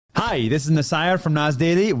Hi, this is Nasir from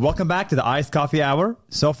NasDaily. Welcome back to the Iced Coffee Hour.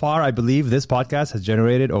 So far, I believe this podcast has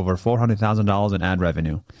generated over $400,000 in ad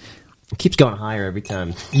revenue. It keeps going higher every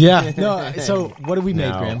time. Yeah. No. So what did we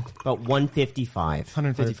make, Graham? About 155.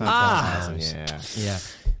 155,000. Yeah.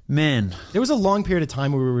 Man, There was a long period of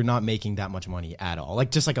time where we were not making that much money at all.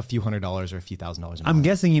 Like just like a few $100s or a few $1,000 a month. I'm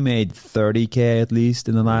guessing you made $30K at least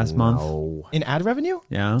in the last month. In ad revenue?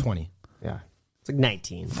 Yeah. 20. Yeah. It's like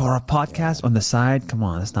 19. For a podcast on the side? Come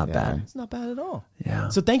on, that's not bad. It's not bad at all. Yeah.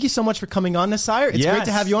 So thank you so much for coming on, Nasir. It's Yes. great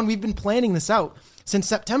to have you on. We've been planning this out since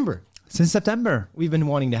September. Since September. We've been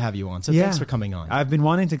wanting to have you on. So thanks for coming on. I've been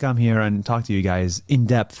wanting to come here and talk to you guys in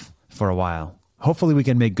depth for a while. Hopefully we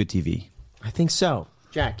can make good TV. I think so.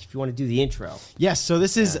 Jack, if you want to do the intro. Yes, so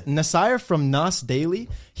this is Nasir from NasDaily.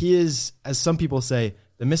 He is, as some people say,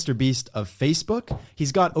 the Mr. Beast of Facebook.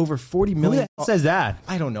 He's got over 40 million. Who says that?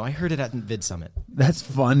 I don't know. I heard it at Vid Summit. That's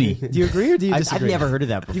funny. Do you agree or do you I've disagree? never heard of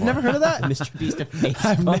that before. You've never heard of that? Mr. Beast of Facebook.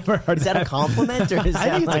 I've never heard Is that a compliment? Or is I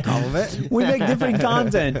that think it's a like compliment. We make different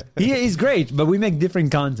content. He's great, but we make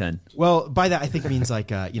different content. Well, by that I think it means like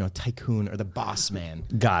tycoon or the boss man.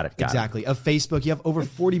 Got it. Exactly. Of Facebook, you have over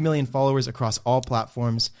 40 million followers across all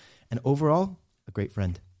platforms, and overall, a great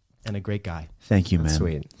friend and a great guy. Thank you, man.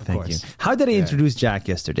 sweet. Thank you. course. How did I introduce Jack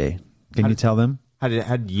yesterday? Can you tell them? How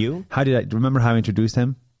did you? How did I remember how I introduced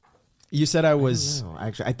him? You said I was. No,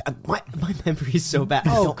 actually, my memory is so bad.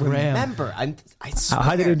 I don't Graham. remember. I swear.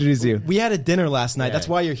 How did I introduce you? We had a dinner last night. Yeah. That's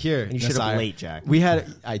why you're here. And you showed up Nasir. late, Jack.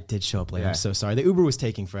 I did show up late. Yeah. I'm so sorry. The Uber was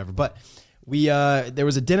taking forever, but there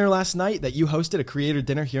was a dinner last night that you hosted, a creator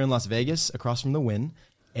dinner here in Las Vegas, across from the Wynn,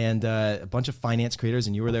 and a bunch of finance creators,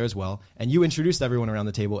 and you were there as well. And you introduced everyone around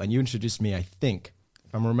the table, and you introduced me, I think,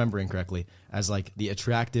 if I'm remembering correctly, as like the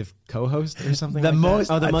attractive co-host or something. The like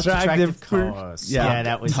most Oh, the most attractive per- co-host. Yeah. Yeah,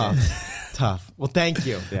 that was that. it. Tough. Well, thank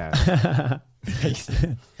you. Yeah.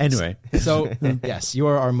 Anyway, So yes, you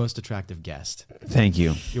are our most attractive guest. thank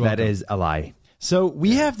you. You're That welcome. is a lie. So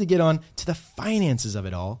we have to get on to the finances of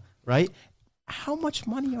it all, right? How much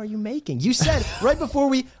money are you making? You said right before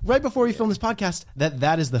we filmed this podcast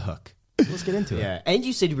that is the hook. Let's get into it. Yeah. And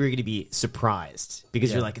you said we were going to be surprised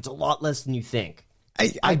because you're like, it's a lot less than you think.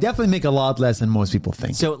 I definitely make a lot less than most people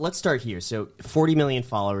think. So let's start here. So 40 million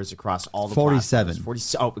followers across all the 47.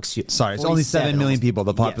 platforms. 40, excuse Sorry, it's only 7 million people,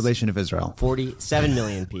 the population of Israel. 47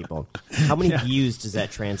 million people. How many views does that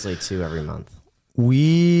translate to every month?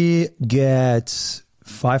 We get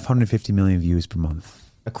 550 million views per month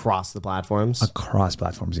Across the platforms? across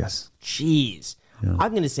platforms, yes. Jeez.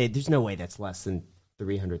 I'm going to say there's no way that's less than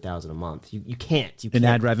 300,000 a month. You can't. You In can't.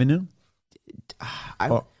 ad revenue?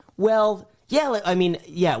 Well, yeah, I mean,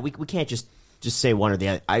 yeah, we can't just say one or the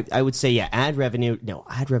other. I would say, yeah, ad revenue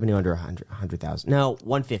under 100,000. No,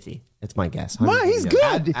 150. That's my guess. Wow, he's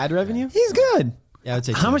 150. good. Ad revenue? He's good. Yeah, I would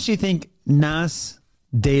say How two. much do you think Nas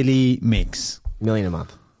Daily makes? Million a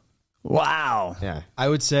month. Wow. Yeah. I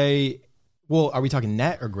would say. Well, are we talking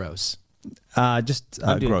net or gross? Just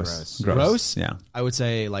I'm doing gross. Gross? Yeah. I would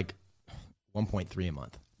say like 1.3 a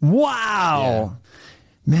month. Wow.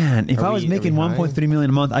 Man, if Are I was we- are making we high? 1.3 million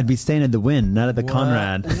a month, I'd be staying at the Wynn, not at the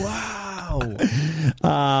Conrad. Wow.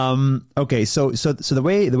 Okay, so the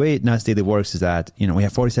way Nas Daily works is that we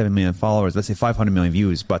have 47 million followers, let's say 500 million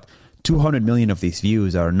views, but 200 million of these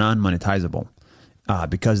views are non-monetizable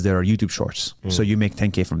because they're YouTube shorts. So you make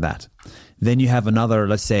 10K from that. Then you have another,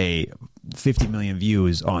 let's say, 50 million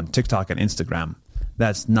views on TikTok and Instagram.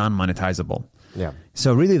 That's non-monetizable. Yeah.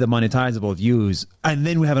 So really the monetizable views, and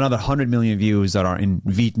then we have another 100 million views that are in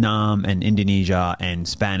Vietnam and Indonesia and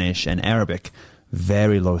Spanish and Arabic.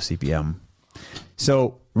 Very low CPM.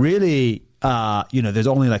 So really, there's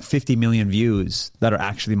only like 50 million views that are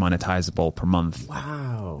actually monetizable per month.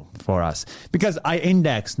 Wow. For us. Because I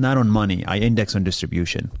index not on money, I index on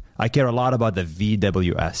distribution. I care a lot about the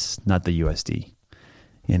VWS, not the USD.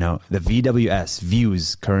 The VWS,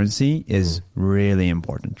 views currency, is really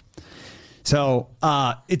important. So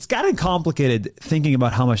it's gotten complicated thinking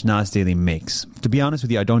about how much Nas Daily makes. To be honest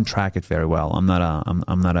with you, I don't track it very well. I'm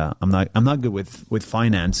not good with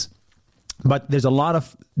finance. But there's a lot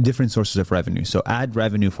of different sources of revenue. So ad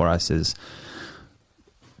revenue for us is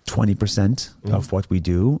 20% of what we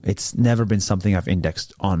do. It's never been something I've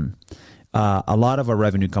indexed on. A lot of our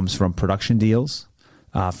revenue comes from production deals,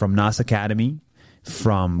 from Nas Academy,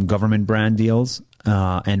 from government brand deals,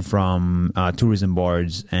 and from tourism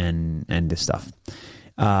boards and this stuff.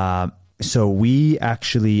 So we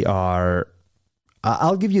actually are.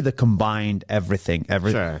 I'll give you the combined everything.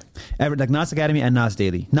 Sure. Like Nas Academy and Nas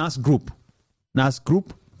Daily. Nas Group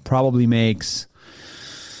probably makes.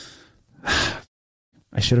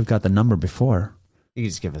 I should have got the number before. You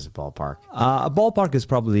just give us a ballpark. A ballpark is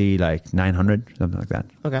probably like 900, something like that.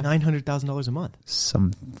 Okay. $900,000 a month.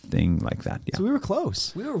 Something like that, yeah. So we were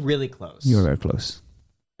close. We were really close. You were very close.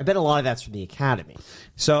 I bet a lot of that's from the academy.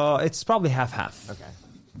 So it's probably half-half. Okay.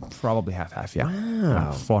 Probably half-half, yeah.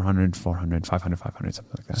 Wow. 400, 500, 500,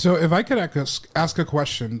 something like that. So if I could ask a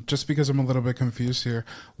question, just because I'm a little bit confused here,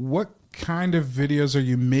 what kind of videos are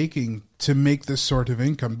you making to make this sort of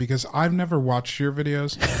income? Because I've never watched your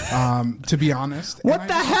videos, to be honest. What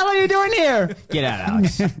the hell are you doing here? Get out,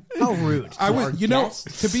 Alex. How rude. I would, you know,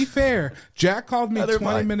 guests. to be fair, Jack called me Other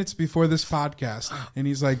 20 mic. minutes before this podcast, and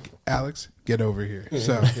he's like, Alex, get over here.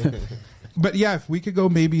 So, but yeah, if we could go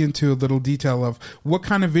maybe into a little detail of what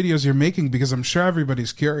kind of videos you're making, because I'm sure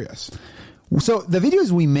everybody's curious. So the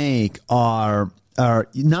videos we make are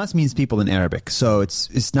Nas means people in Arabic. So it's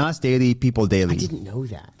NasDaily, people daily. I didn't know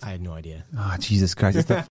that. I had no idea. Oh, Jesus Christ. It's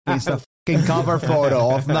the fucking cover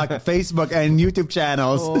photo of like Facebook and YouTube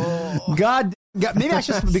channels. God, maybe I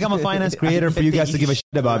should become a finance creator for you guys to give a shit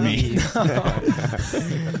about me.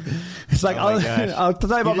 It's like, I'll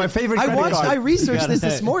tell you about my favorite credit card. I researched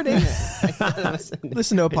this morning.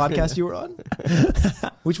 Listen to a podcast you were on.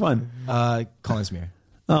 Which one? Colin Smear.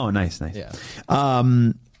 Oh, nice. Yeah.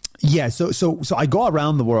 Yeah, so I go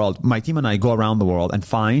around the world. My team and I go around the world and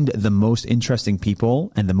find the most interesting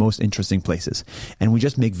people and the most interesting places, and we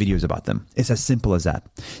just make videos about them. It's as simple as that.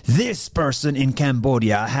 This person in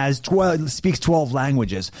Cambodia speaks 12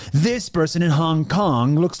 languages. This person in Hong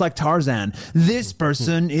Kong looks like Tarzan. This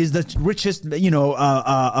person is the richest,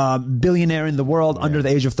 billionaire in the world under the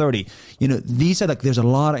age of 30. These are there's a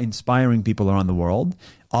lot of inspiring people around the world.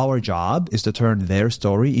 Our job is to turn their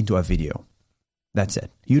story into a video. That's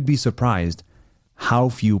it. You'd be surprised how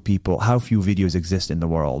few videos exist in the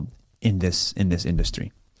world in this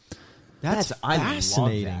industry. That's I love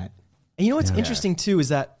fascinating. that. And you know what's interesting too is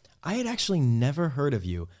that I had actually never heard of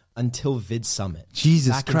you until Vid Summit.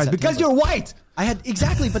 Jesus back in Christ! Because September. you're white. I had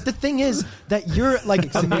exactly, but the thing is that you're like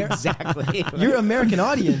Exactly. your American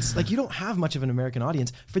audience. Like you don't have much of an American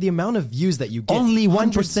audience for the amount of views that you get. Only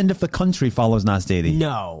 1% of the country follows NasDaily.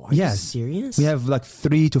 No. Are Yes. you serious? We have like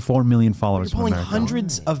 3 to 4 million followers. You're pulling from America.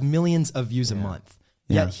 hundreds of millions of views a month.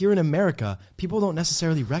 Yeah. Yet here in America, people don't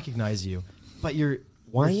necessarily recognize you, but you're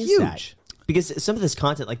Why is huge. that? Because some of this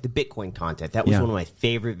content, like the Bitcoin content, that was Yeah. one of my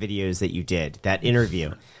favorite videos that you did, that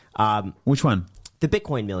interview. Which one? The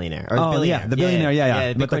Bitcoin millionaire. Or the Oh, billionaire. yeah, the billionaire,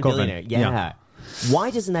 yeah. The With the Bitcoin coven. billionaire. Yeah. Yeah.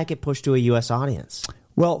 Why doesn't that get pushed to a U.S. audience?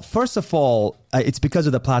 Well, first of all, it's because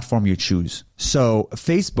of the platform you choose. So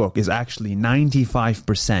Facebook is actually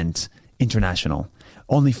 95% international.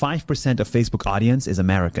 Only 5% of Facebook audience is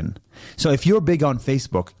American. So if you're big on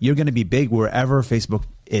Facebook, you're going to be big wherever Facebook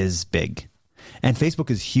is big. And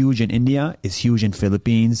Facebook is huge in India, is huge in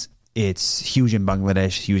Philippines, it's huge in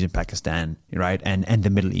Bangladesh, huge in Pakistan, right? And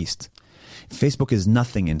the Middle East. Facebook is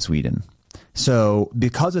nothing in Sweden. So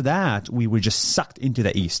because of that, we were just sucked into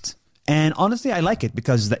the East. And honestly, I like it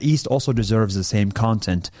because the East also deserves the same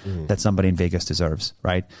content that somebody in Vegas deserves,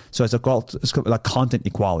 right? So it's called like content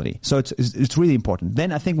equality. So it's really important.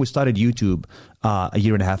 Then I think we started YouTube a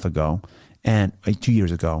year and a half ago, and 2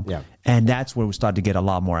 years ago. Yeah. And that's where we started to get a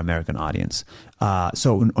lot more American audience.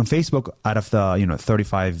 So on Facebook, out of the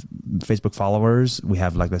 35 Facebook followers, we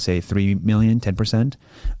have like, let's say 3 million, 10%.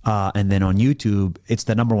 And then on YouTube, it's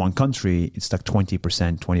the number one country. It's like 20%,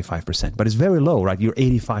 25%. But it's very low, right? You're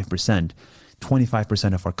 85%.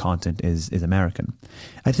 25% of our content is American.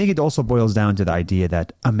 I think it also boils down to the idea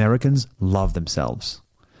that Americans love themselves.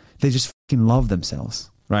 They just fucking love themselves,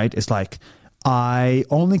 right? It's like, I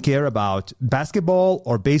only care about basketball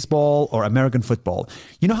or baseball or American football.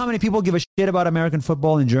 You know how many people give a shit about American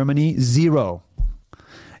football in Germany? 0.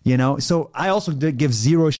 So I also give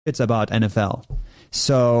 0 shits about NFL.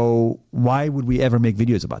 So why would we ever make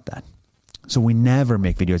videos about that? So we never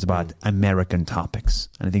make videos about American topics.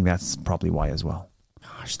 And I think that's probably why as well.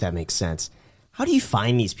 Gosh, that makes sense. How do you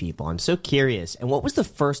find these people? I'm so curious. And what was the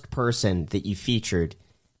first person that you featured?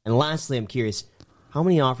 And lastly, I'm curious, how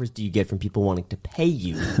many offers do you get from people wanting to pay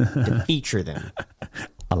you to feature them?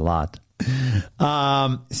 A lot.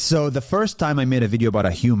 So the first time I made a video about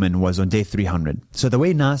a human was on day 300. So the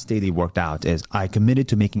way NasDaily worked out is I committed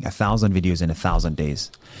to making 1,000 videos in 1,000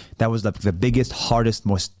 days. That was the biggest, hardest,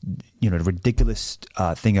 most ridiculous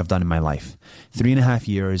thing I've done in my life. 3.5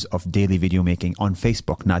 years of daily video making on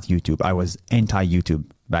Facebook, not YouTube. I was anti-YouTube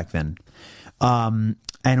back then.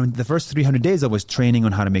 And in the first 300 days, I was training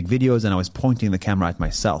on how to make videos and I was pointing the camera at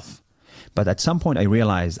myself. But at some point, I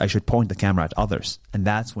realized I should point the camera at others. And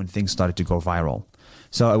that's when things started to go viral.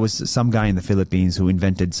 So it was some guy in the Philippines who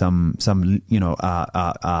invented some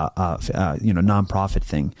nonprofit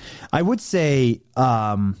thing. I would say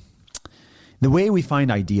the way we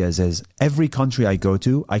find ideas is every country I go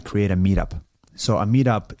to, I create a meetup. So a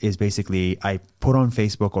meetup is basically I put on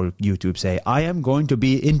Facebook or YouTube, say, I am going to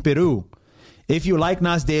be in Peru. If you like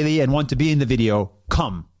NasDaily and want to be in the video,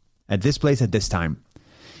 come at this place at this time.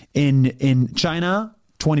 In China,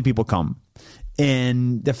 20 people come.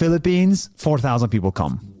 In the Philippines, 4,000 people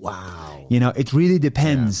come. Wow. It really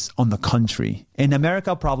depends on the country. In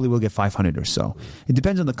America, probably we'll get 500 or so. It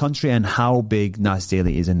depends on the country and how big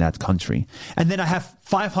NasDaily is in that country. And then I have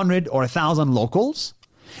 500 or 1,000 locals.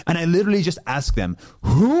 And I literally just ask them,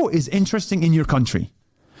 who is interesting in your country?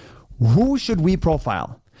 Who should we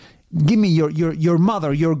profile? Give me your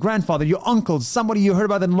mother, your grandfather, your uncles, somebody you heard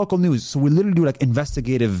about in local news. So we literally do like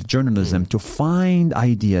investigative journalism to find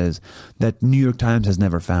ideas that New York Times has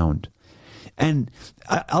never found. And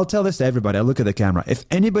I'll tell this to everybody. I look at the camera. If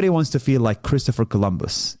anybody wants to feel like Christopher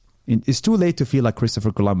Columbus, it's too late to feel like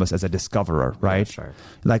Christopher Columbus as a discoverer, right? Yeah, sure.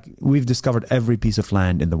 Like we've discovered every piece of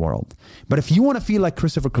land in the world. But if you want to feel like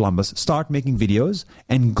Christopher Columbus, start making videos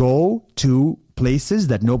and go to places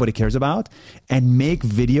that nobody cares about and make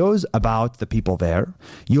videos about the people there.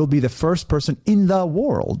 You'll be the first person in the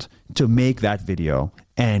world to make that video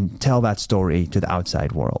and tell that story to the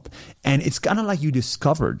outside world. And it's kind of like you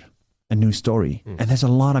discovered a new story. And there's a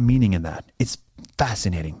lot of meaning in that. It's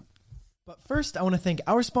fascinating. But first, I want to thank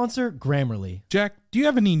our sponsor, Grammarly. Jack, do you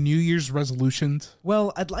have any New Year's resolutions?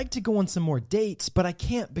 Well, I'd like to go on some more dates, but I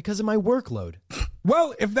can't because of my workload.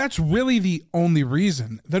 Well, if that's really the only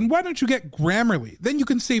reason, then why don't you get Grammarly? Then you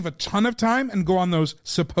can save a ton of time and go on those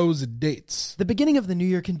supposed dates. The beginning of the new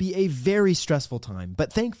year can be a very stressful time,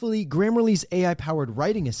 but thankfully, Grammarly's AI-powered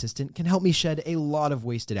writing assistant can help me shed a lot of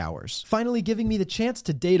wasted hours, finally giving me the chance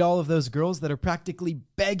to date all of those girls that are practically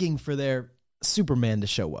begging for their Superman to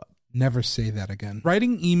show up. Never say that again.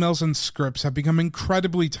 Writing emails and scripts have become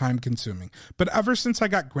incredibly time-consuming, but ever since I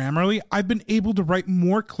got Grammarly, I've been able to write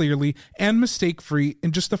more clearly and mistake-free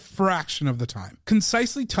in just a fraction of the time.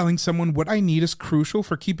 Concisely telling someone what I need is crucial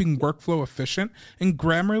for keeping workflow efficient, and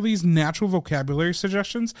Grammarly's natural vocabulary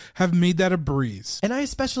suggestions have made that a breeze. And I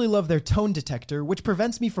especially love their tone detector, which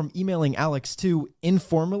prevents me from emailing Alex too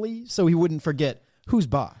informally so he wouldn't forget who's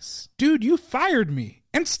boss. Dude, you fired me,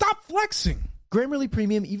 and stop flexing. Grammarly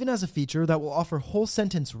Premium even has a feature that will offer whole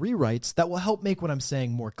sentence rewrites that will help make what I'm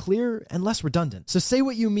saying more clear and less redundant. So say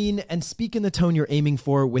what you mean and speak in the tone you're aiming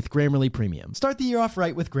for with Grammarly Premium. Start the year off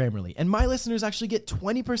right with Grammarly, and my listeners actually get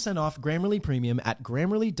 20% off Grammarly Premium at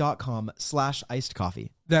Grammarly.com/icedcoffee.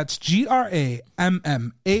 That's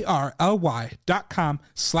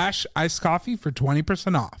GRAMMARLY.com/icedcoffee for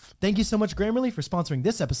 20% off. Thank you so much, Grammarly, for sponsoring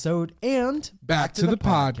this episode, and Back to the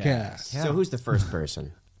podcast. So who's the first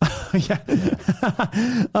person?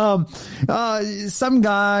 Some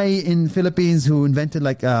guy in Philippines who invented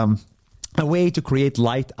like a way to create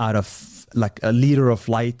light out of like a liter of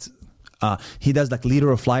light. He does like liter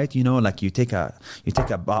of light, like you take a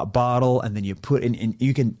bottle and then you put in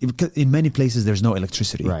you can, in many places there's no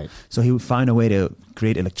electricity, right? So he would find a way to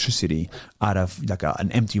create electricity out of like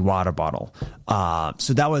an empty water bottle.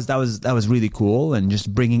 So that was really cool, and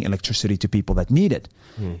just bringing electricity to people that need it.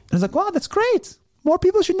 And I was like, wow, that's great. More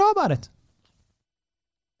people should know about it.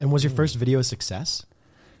 And was your first video a success?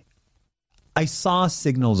 I saw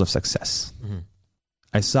signals of success.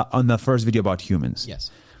 I saw on the first video about humans.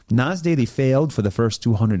 Yes. NasDaily failed for the first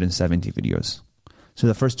 270 videos. So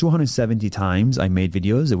the first 270 times I made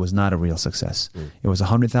videos, it was not a real success. It was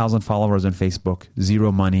 100,000 followers on Facebook,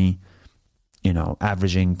 zero money,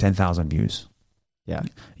 averaging 10,000 views. Yeah.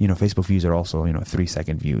 Facebook views are also,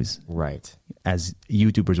 3-second views. Right. As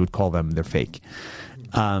YouTubers would call them, they're fake.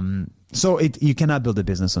 So you cannot build a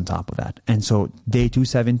business on top of that. And so day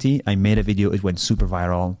 270, I made a video. It went super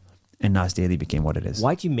viral, and NasDaily became what it is.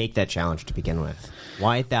 Why'd you make that challenge to begin with?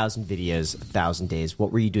 Why 1,000 videos, 1,000 days?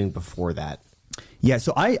 What were you doing before that? Yeah,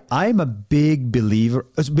 so I'm a big believer.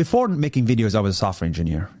 Before making videos, I was a software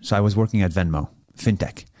engineer. So I was working at Venmo,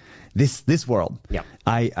 fintech. This world. Yeah.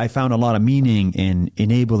 I found a lot of meaning in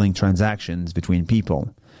enabling transactions between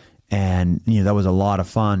people. And, that was a lot of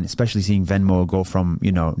fun, especially seeing Venmo go from,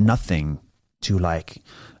 nothing to like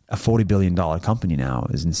a $40 billion company now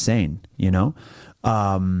is insane,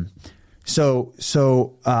 So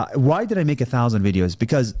why did I make 1,000 videos?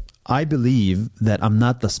 Because I believe that I'm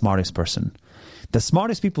not the smartest person. The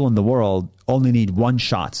smartest people in the world only need one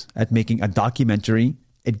shot at making a documentary.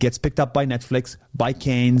 It gets picked up by Netflix, by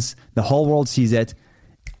Cannes, the whole world sees it,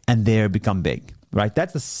 and they become big, right?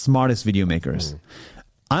 That's the smartest video makers.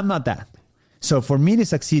 I'm not that. So for me to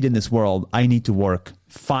succeed in this world, I need to work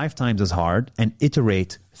 5 times as hard and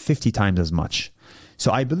iterate 50 times as much.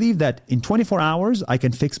 So I believe that in 24 hours, I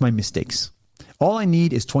can fix my mistakes. All I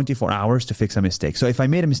need is 24 hours to fix a mistake. So if I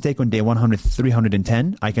made a mistake on day 100,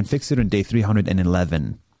 310, I can fix it on day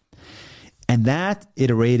 311. And that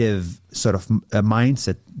iterative sort of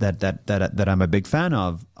mindset that I'm a big fan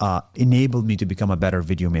of enabled me to become a better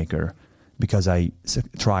video maker because I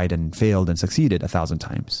tried and failed and succeeded 1,000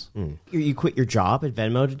 times. You quit your job at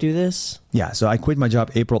Venmo to do this? Yeah, so I quit my job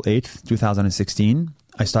April 8th, 2016.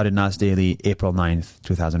 I started NasDaily April 9th,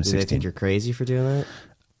 2016. Do they think you're crazy for doing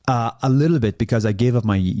that? A little bit, because I gave up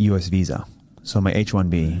my U.S. visa, so my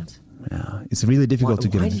H-1B. Yeah, it's really difficult to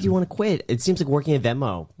get. Why did you want to quit? It seems like working at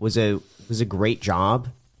Venmo was a great job,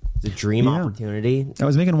 the dream opportunity. I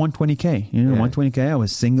was making 120K. You know, 120K. I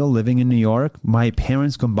was single, living in New York. My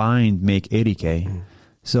parents combined make 80K.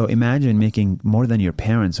 So imagine making more than your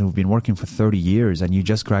parents who've been working for 30 years, and you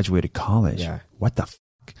just graduated college. Yeah. What the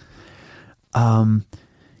fuck?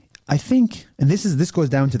 I think, and this goes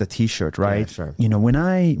down to the T-shirt, right? Yeah, sure. You know, when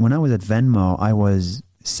I was at Venmo, I was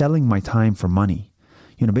selling my time for money.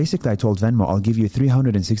 You know, basically, I told Venmo, I'll give you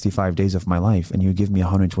 365 days of my life, and you give me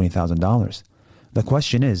 $120,000. The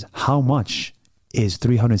question is, how much is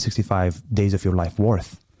 365 days of your life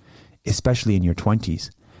worth, especially in your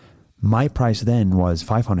 20s? My price then was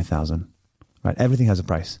 $500,000. Right, everything has a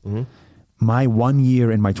price. Mm-hmm. My 1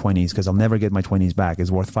 year in my 20s, because I'll never get my 20s back, is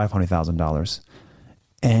worth $500,000.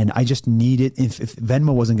 And I just needed, if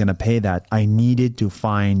Venmo wasn't going to pay that, I needed to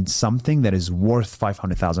find something that is worth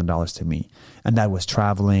 $500,000 to me. And that was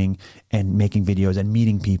traveling and making videos and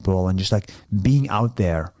meeting people and just like being out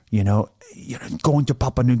there, you know, going to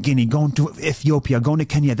Papua New Guinea, going to Ethiopia, going to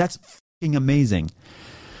Kenya. That's fucking amazing.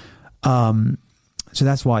 So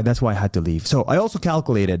that's why I had to leave. So I also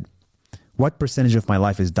calculated what percentage of my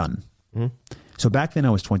life is done. Mm-hmm. So back then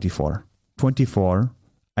I was 24.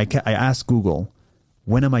 I asked Google,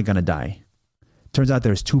 when am I going to die? Turns out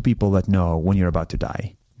there's 2 people that know when you're about to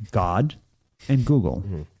die. God and Google.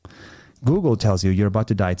 Mm-hmm. Google tells you you're about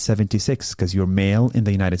to die at 76 because you're male in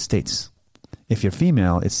the United States. If you're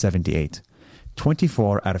female, it's 78.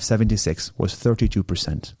 24 out of 76 was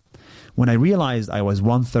 32%. When I realized I was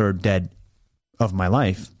 1/3 dead of my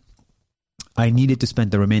life, I needed to spend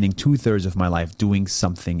the remaining 2/3 of my life doing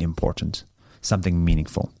something important, something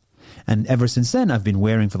meaningful. And ever since then, I've been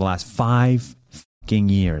wearing for the last 5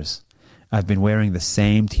 years, I've been wearing the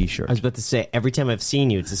same T-shirt. I was about to say, every time I've seen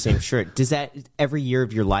you, it's the same shirt. Does that every year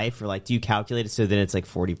of your life, or like, do you calculate it so then it's like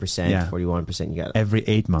 40%, 41%? You got it every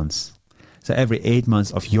 8 months. So every 8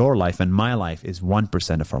 months of your life and my life is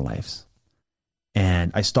 1% of our lives.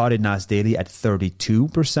 And I started NasDaily at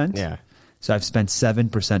 32%. Yeah. So I've spent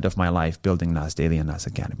 7% of my life building NasDaily and Nas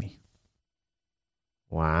Academy.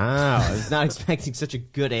 Wow, I was not expecting such a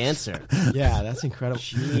good answer. Yeah, that's incredible.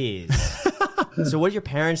 Jeez. So what do your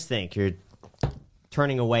parents think? You're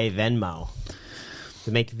turning away Venmo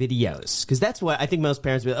to make videos? Because that's what I think most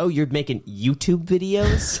parents will. Oh, you're making YouTube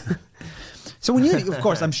videos? So when you, of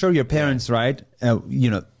course, I'm sure your parents, right?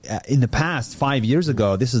 In the past 5 years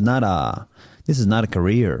ago, this is not a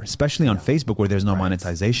career, especially on Facebook where there's no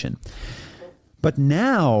monetization. But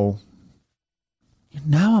now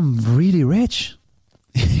I'm really rich.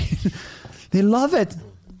 They love it.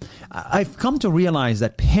 I've come to realize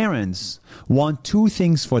that parents want 2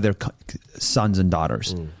 things for their sons and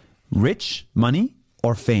daughters. Rich, money,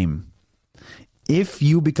 or fame. If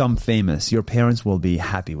you become famous, your parents will be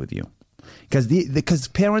happy with you. Because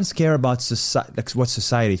parents care about what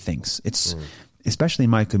society thinks. It's especially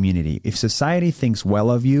in my community. If society thinks well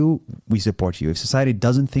of you, we support you. If society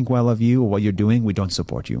doesn't think well of you or what you're doing, we don't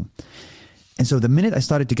support you. And so the minute I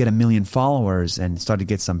started to get 1 million followers and started to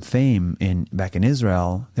get some fame back in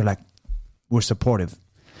Israel, they're like, we're supportive.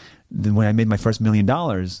 Then when I made my first $1 million,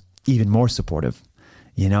 even more supportive.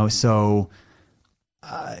 You know, so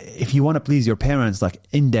if you want to please your parents, like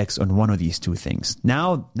index on one of these 2 things.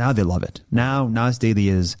 Now they love it. Now NasDaily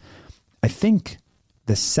is, I think,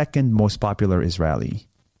 the second most popular Israeli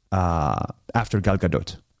after Gal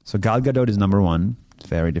Gadot. So Gal Gadot is number 1. It's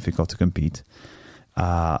very difficult to compete.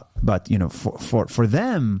 But you know, for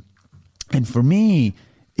them and for me,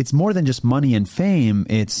 it's more than just money and fame.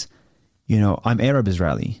 It's, you know, I'm Arab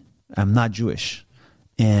Israeli. I'm not Jewish.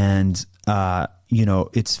 And, you know,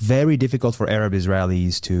 it's very difficult for Arab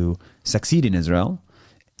Israelis to succeed in Israel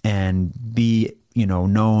and be, you know,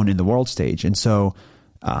 known in the world stage. And so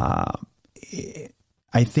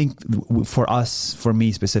I think for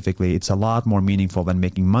me specifically, it's a lot more meaningful than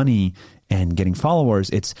making money and getting followers.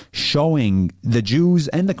 It's showing the Jews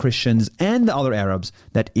and the Christians and the other Arabs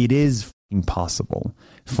that it is possible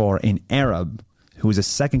for an Arab who is a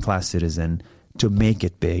second-class citizen to make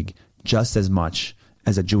it big just as much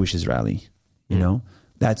as a Jewish Israeli. You know,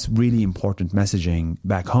 that's really important messaging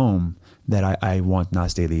back home that I want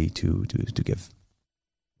NasDaily to give.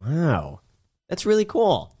 Wow. That's really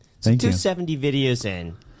cool. So Thank you. 270 videos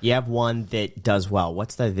in, you have one that does well.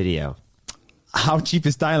 What's that video? How cheap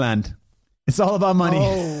is Thailand? It's all about money.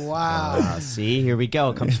 Oh, wow. See, here we go.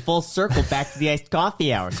 It comes full circle back to the iced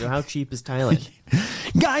coffee hour. So how cheap is Thailand?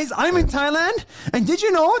 Guys, I'm in Thailand, and did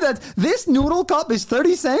you know that this noodle cup is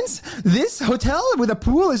 30 cents? This hotel with a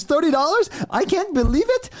pool is $30? I can't believe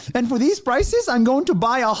it. And for these prices, I'm going to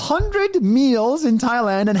buy 100 meals in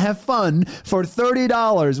Thailand and have fun for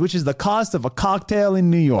 $30, which is the cost of a cocktail in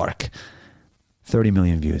New York. 30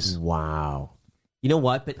 million views. Wow. You know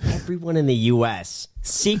what? But everyone in the U.S.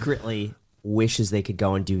 secretly wishes they could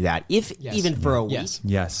go and do that. Even for a week.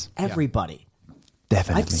 Yes. Everybody.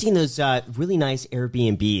 Definitely. I've seen those really nice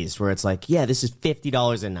Airbnbs where it's like, yeah, this is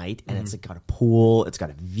 $50 a night, and it's like got a pool, it's got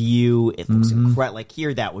a view, it looks incredible. Like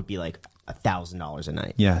here, that would be like $1,000 a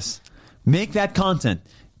night. Yes. Make that content.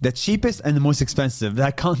 The cheapest and the most expensive.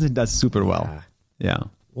 That content does super well. Yeah.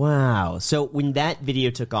 Wow. So when that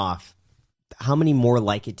video took off, how many more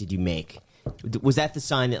like it did you make? Was that the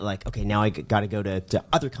sign that like, okay, now I got to go to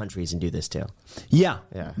other countries and do this too? Yeah.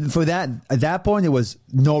 For that, at that point, it was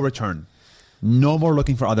no return. No more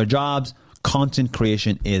looking for other jobs. Content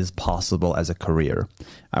creation is possible as a career.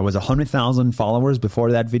 I was 100,000 followers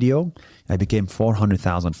before that video. I became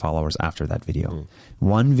 400,000 followers after that video.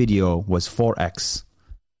 One video was 4x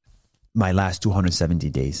my last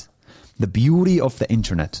 270 days. The beauty of the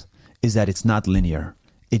internet is that it's not linear.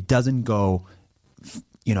 It doesn't go,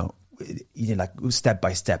 like step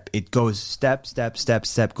by step. It goes step,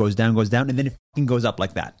 goes down, and then it fucking goes up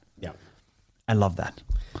like that. Yeah. I love that.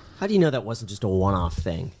 How do you know that wasn't just a one-off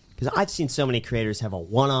thing? Because I've seen so many creators have a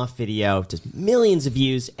one-off video, just millions of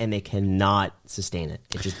views, and they cannot sustain it.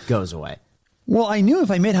 It just goes away. Well, I knew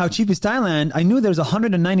if I made How Cheap is Thailand, I knew there's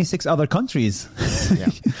 196 other countries. Yeah.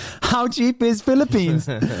 How cheap is Philippines?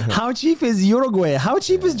 How cheap is Uruguay? How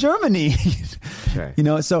cheap is Germany?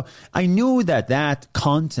 Sure. So I knew that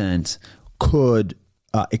content could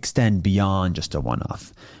extend beyond just a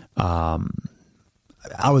one-off.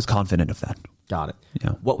 I was confident of that. Got it.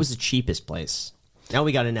 Yeah. What was the cheapest place? Now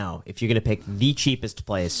we got to know if you're going to pick the cheapest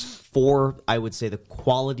place for, I would say, the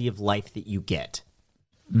quality of life that you get.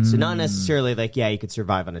 So not necessarily like, yeah, you could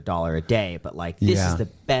survive on $1 a day, but like this is the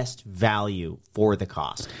best value for the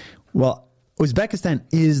cost. Well, Uzbekistan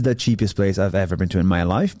is the cheapest place I've ever been to in my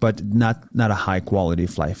life, but not a high quality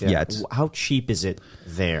of life yet. How cheap is it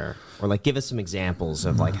there? Or like give us some examples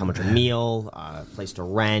of like how much a meal, place to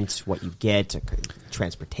rent, what you get,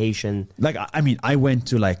 transportation. Like, I mean, I went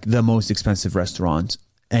to like the most expensive restaurant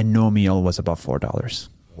and no meal was above $4.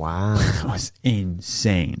 Wow. It was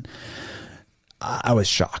insane. I was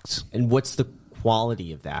shocked. And what's the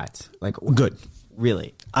quality of that? Like Good.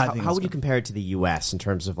 Really? I How think would it's you good. compare it to the U.S. in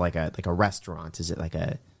terms of like a restaurant? Is it like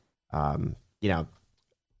a, I don't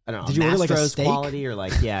know, Did you order like a Mastro's steak? quality or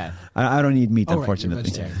like, yeah. I don't eat meat, Oh, right, you're unfortunately.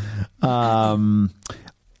 vegetarian.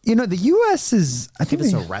 The U.S. is, I Give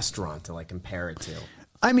think, us a restaurant to like compare it to.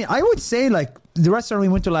 I mean, I would say like the restaurant we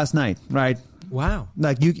went to last night, right? Wow.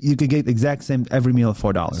 Like you could get exact same every meal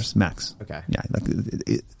 $4 max. Okay. Yeah, like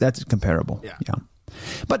that's comparable. Yeah.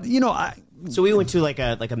 But So we went to like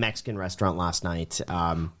a Mexican restaurant last night. It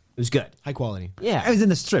was good. High quality. Yeah. I was in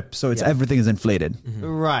the strip, so it's everything is inflated.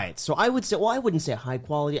 Right. So I would say, I wouldn't say high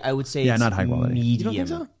quality. I would say Yeah, it's not high quality. medium. You don't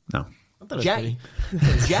think so? No, I thought it was Jack,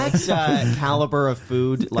 pretty. Jack's caliber of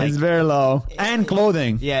food, like it's very low, and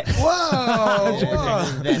clothing. yeah.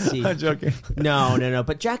 Whoa. Messy. I'm joking. No.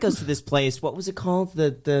 But Jack goes to this place. What was it called?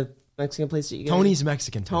 The Mexican place that you go? Tony's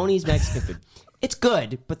Mexican. Tony's Mexican food. It's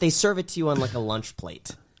good, but they serve it to you on like a lunch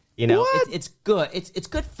plate. You know, What? it's good. It's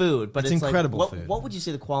good food, but It's it's incredible like, food. What would you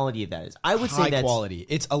say the quality of that is? I would say High that's quality.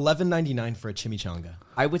 It's $11.99 for a chimichanga.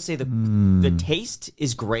 I would say the taste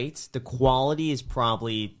is great. The quality is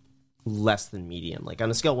probably less than medium. Like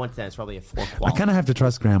on a scale of 1 to 10, it's probably a 4 I quality. kind of have to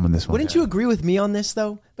trust Graham on this one. Wouldn't you agree with me on this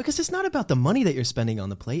though? Because it's not about the money that you're spending on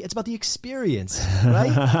the plate; it's about the experience,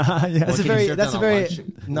 right? That's a Can you very serve that's that a on very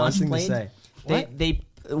lunch nice thing to plate? say.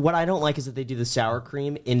 What I don't like is that they do the sour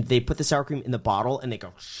cream and they put the sour cream in the bottle and they go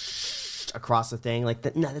across the thing like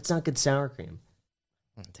that. No, that's not good sour cream.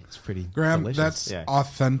 It tastes pretty Graham, delicious. that's Yeah.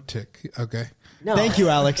 authentic. Okay, No, Thank you,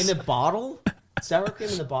 Alex. In the bottle, sour cream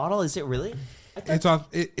in the bottle. Is it really? I thought- it's off.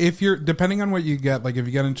 If you're depending on what you get, like if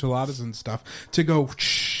you get enchiladas and stuff, to go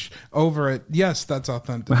over it. Yes, that's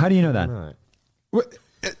authentic. Well, how do you know that, Right.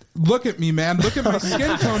 Look at me, man. Look at my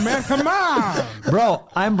skin tone, man. Come on. bro?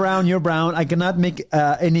 I'm brown. You're brown. I cannot make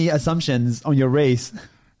any assumptions on your race.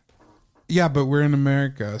 Yeah, but we're in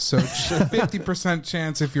America, so it's a 50%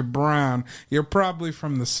 chance if you're brown, you're probably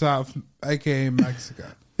from the South, aka Mexico.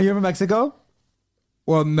 Are you from Mexico?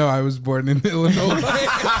 Well, no, I was born in Illinois.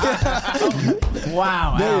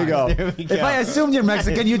 Wow. There you go. There we go. If I assumed you're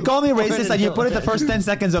Mexican, you'd call me racist and you put it the first 10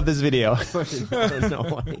 seconds of this video.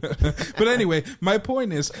 But anyway, my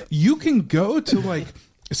point is, you can go to like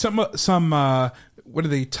some what are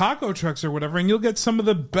they, taco trucks or whatever, and you'll get some of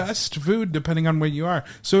the best food depending on where you are.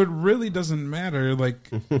 So it really doesn't matter like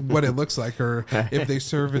what it looks like or if they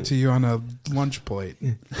serve it to you on a lunch plate.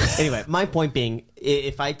 Anyway, my point being,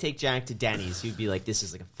 if I take Jack to Denny's, he'd be like, this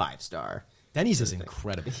is like a 5-star. Denny's is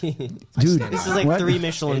incredible. Dude, This is like what? 3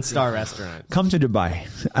 Michelin star restaurant. Come to Dubai.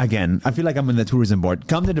 Again, I feel like I'm on the tourism board.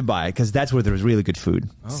 Come to Dubai because that's where there's really good food.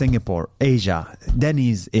 Singapore, Asia,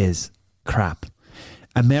 Denny's is crap.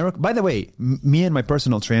 America, by the way, me and my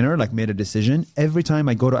personal trainer like made a decision. Every time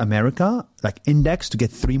I go to America, like index to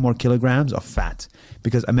get 3 more kilograms of fat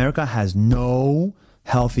because America has no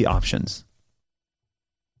healthy options.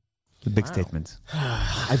 The big statement.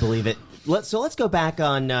 I believe it. Let's go back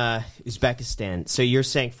on Uzbekistan. So you're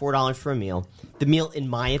saying $4 for a meal. The meal, in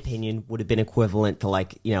my opinion, would have been equivalent to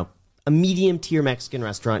like, a medium tier Mexican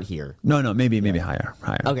restaurant here. No, maybe higher.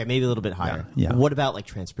 Okay, maybe a little bit higher. Yeah. What about like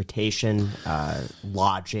transportation,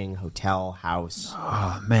 lodging, hotel, house?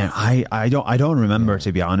 Oh, man, I don't remember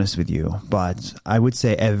to be honest with you, but I would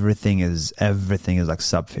say everything is like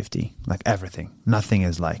sub 50, like everything. Nothing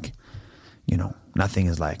is like, nothing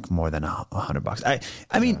is like more than $100.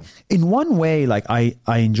 I mean, in one way, like I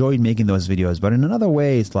enjoyed making those videos, but in another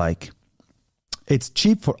way, it's like it's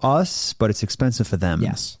cheap for us, but it's expensive for them.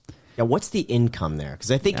 Yes. Yeah. What's the income there?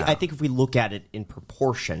 Because I think if we look at it in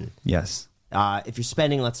proportion, Yes. if you're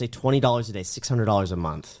spending, let's say, $20 a day, $600 a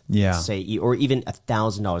month, Yeah. say, or even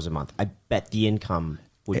 $1,000 a month, I bet the income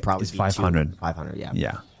would probably It's be 500. 500, yeah.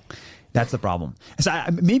 Yeah. That's the problem. So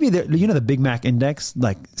maybe the Big Mac index,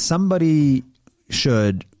 like somebody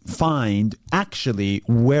should find actually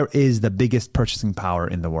where is the biggest purchasing power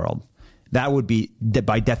in the world. That would be,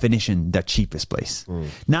 by definition, the cheapest place.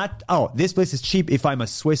 Not, this place is cheap if I'm a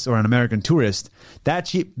Swiss or an American tourist.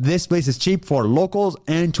 This place is cheap for locals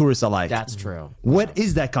and tourists alike. That's true. What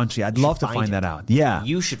is that country? I'd love to find that out. Yeah.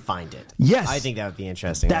 You should find it. Yes. I think that would be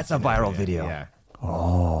interesting. That's a viral video. Yeah.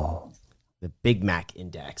 Oh. The Big Mac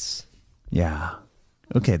Index. Yeah.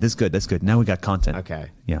 Okay, that's good. Now we got content.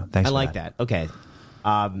 Okay. Yeah, thanks I for like that. Okay.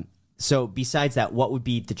 So besides that, what would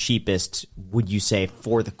be the cheapest, would you say,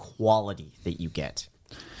 for the quality that you get?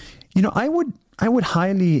 I would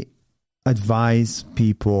highly advise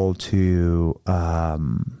people to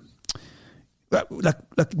like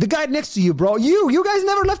the guy next to you, bro. You guys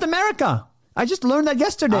never left America. I just learned that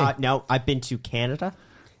yesterday. No, I've been to Canada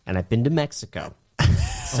and I've been to Mexico.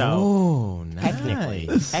 So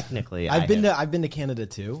technically, I've been to Canada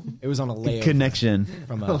too. It was on a layover Connection.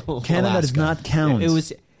 from Canada does not count. It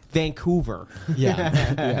was Vancouver.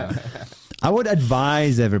 yeah. I would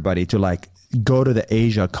advise everybody to like go to the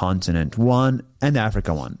Asia continent one and the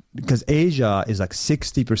Africa one, because Asia is like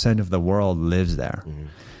 60% of the world lives there.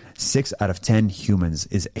 6 out of 10 humans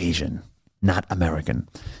is Asian, not American.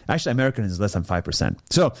 Actually, American is less than 5%.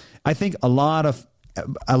 So I think a lot of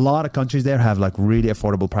countries there have like really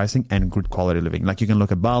affordable pricing and good quality living. Like you can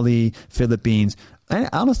look at Bali, Philippines, and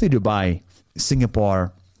honestly Dubai,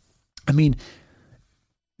 Singapore. I mean,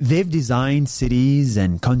 they've designed cities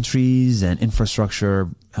and countries and infrastructure.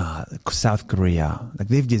 South Korea, like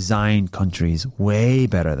they've designed countries way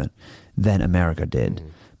better than America did,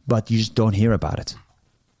 but you just don't hear about it.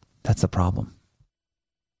 That's the problem.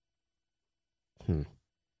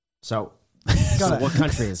 So what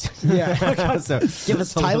countries? Yeah. So give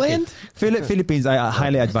us a Thailand? Philippines, I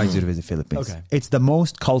highly advise you to visit Philippines. Okay. It's the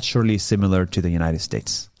most culturally similar to the United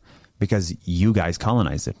States because you guys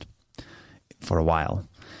colonized it for a while.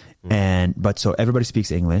 But so everybody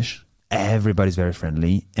speaks English. Everybody's very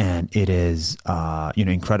friendly, and it is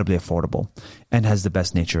incredibly affordable and has the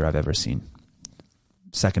best nature I've ever seen.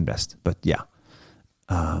 Second best, but yeah.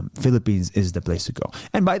 Philippines is the place to go.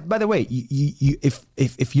 And by the way,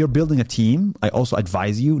 if you're building a team, I also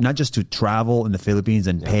advise you not just to travel in the Philippines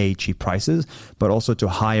and pay cheap prices, but also to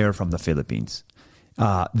hire from the Philippines.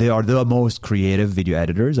 They are the most creative video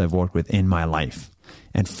editors I've worked with in my life.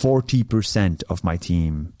 And 40% of my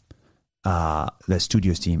team, the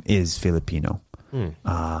studio's team, is Filipino.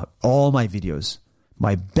 All my videos,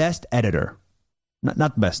 my best editor,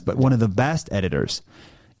 not best, but one of the best editors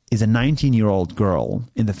is a 19-year-old girl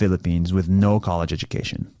in the Philippines with no college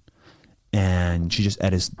education. And she just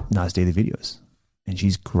edits NasDaily videos. And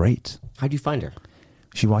she's great. How'd you find her?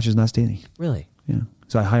 She watches NasDaily. Really? Yeah.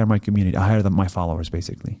 So I hire my community. I hire my followers,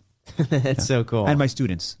 basically. That's so cool. And my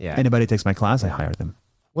students. Yeah. Anybody takes my class, I hire them.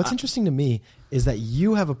 What's interesting to me is that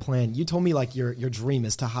you have a plan. You told me like your dream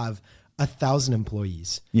is to have 1,000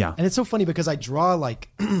 employees. Yeah. And it's so funny because I draw like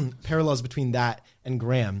parallels between that and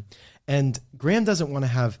Graham. And Graham doesn't want to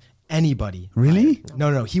have anybody. Really?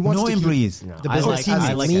 No. He wants No to keep employees. the I business like- as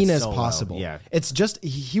I like lean it as solo. possible. Yeah. It's just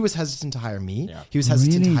he was hesitant to hire me. He was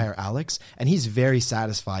hesitant Really? to hire Alex, and he's very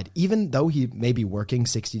satisfied. Even though he may be working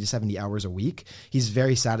 60 to 70 hours a week, he's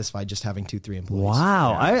very satisfied just having 2-3 employees.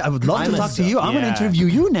 Wow. I would love I'm to a talk to you. I'm going to yeah. interview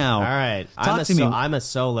you now. All right. Talk to me. I'm a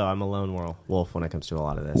solo. I'm a lone wolf when it comes to a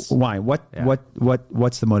lot of this. Why?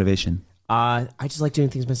 What's the motivation? I just like doing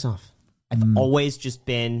things myself. I've always just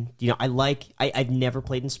been, I've never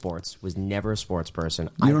played in sports, was never a sports person.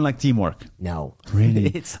 You don't like teamwork. No.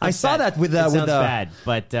 Really? I saw that with the- it with sounds the- bad,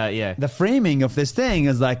 but yeah. The framing of this thing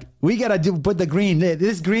is like, we got to put the green.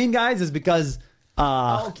 This green, guys, is because...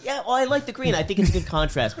 Oh, yeah, well, I like the green. I think it's a good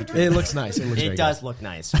contrast between It looks nice. It looks very It does look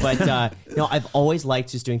nice. But, I've always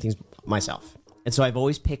liked just doing things myself. And so I've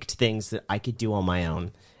always picked things that I could do on my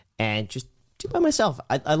own and just do by myself.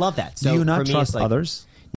 I love that. So Do you for not me, trust it's like, others?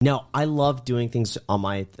 No, I love doing things on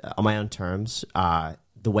my own terms,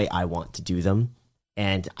 the way I want to do them,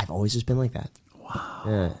 and I've always just been like that.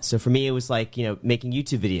 Wow. So for me, it was like making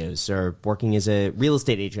YouTube videos or working as a real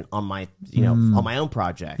estate agent on my on my own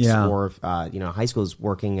projects. Yeah. Or high school is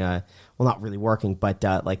working. Well, not really working, but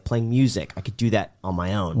like playing music. I could do that on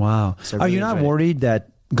my own. Wow. So I Are really you not enjoyed it. worried that,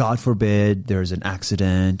 God forbid, there's an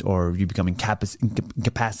accident or you become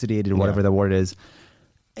incapacitated or whatever the word is,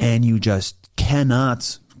 and you just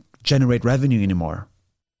cannot generate revenue anymore?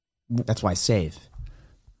 That's why I save.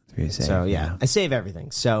 You say, So yeah, I save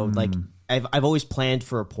everything. So like I've always planned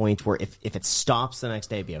for a point where if it stops the next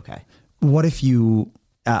day, it'd be okay. What if you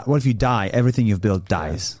die? Everything you've built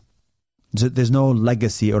dies. There's no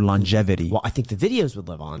legacy or longevity. Well, I think the videos would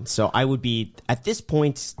live on. So I would be, at this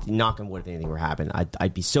point, knock on wood if anything were to happen,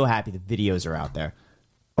 I'd be so happy the videos are out there.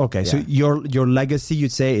 Okay, so your legacy,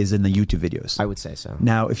 you'd say, is in the YouTube videos. I would say so.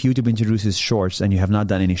 Now, if YouTube introduces shorts and you have not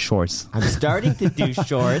done any shorts, I'm starting to do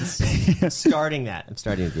shorts. I'm starting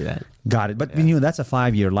to do that. got it. But that's a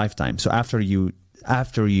 5-year lifetime. So after you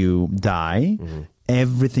die,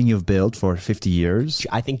 everything you've built for 50 years.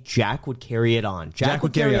 I think Jack would carry it on. Jack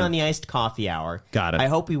would carry on the iced coffee hour. Got it. I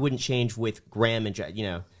hope he wouldn't change with Graham and Jack,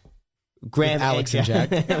 Graham With Alex and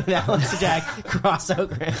Jack. With Alex and Jack. Cross out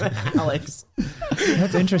Graham and Alex.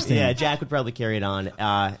 That's interesting. Yeah, Jack would probably carry it on.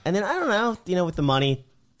 And then I don't know, with the money,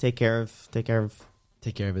 take care of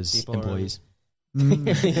his People employees.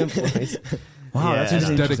 employees. Wow, that's Yeah.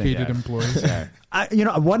 interesting. Dedicated employees.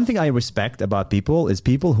 One thing I respect about people is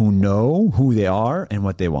people who know who they are and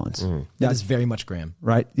what they want. That is very much Graham.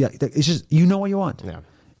 Right? Yeah, it's just you know what you want, Yeah.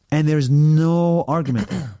 and there's no argument.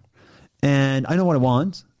 And I know what I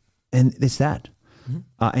want, and it's that.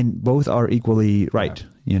 And both are equally right.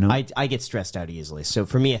 I get stressed out easily. So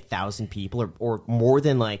for me, 1,000 people or more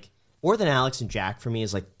than Alex and Jack for me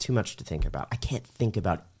is like too much to think about. I can't think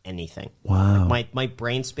about anything. Wow. Like my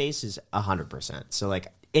brain space is 100%. So like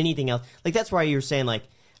anything else, like that's why you're saying like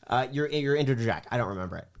you're into Jack. I don't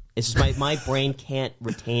remember it. It's just my brain can't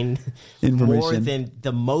retain more Information. than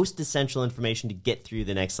the most essential information to get through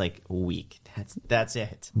the next like week. That's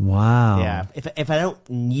it. Wow. Yeah. If I don't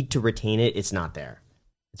need to retain it, it's not there.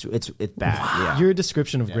 It's bad. Yeah. Your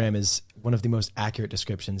description of Graham is one of the most accurate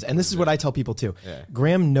descriptions. And this is what I tell people too.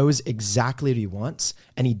 Graham knows exactly what he wants,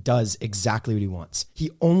 and he does exactly what he wants.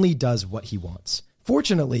 He only does what he wants.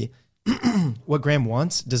 Fortunately, what Graham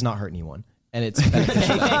wants does not hurt anyone. And it's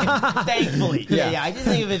Thankfully. Yeah, I didn't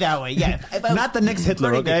think of it that way. Yeah. If I was Not the next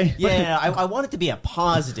Hitler, running okay? Yeah, I want it to be a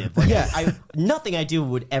positive. Like, nothing I do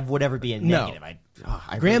would ever be a negative.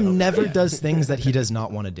 I Graham really never does things that he does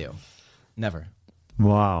not want to do. Never.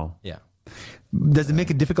 Wow. Yeah. Does it make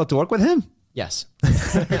it difficult to work with him? Yes.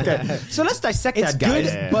 So let's dissect It's that,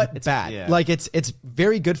 guys. good, but bad. yeah. Like it's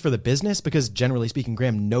very good for the business because generally speaking,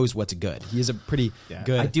 Graham knows what's good. He is a pretty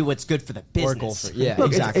good I do what's good for the oracle business. for yeah, Look,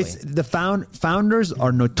 exactly. it's the founders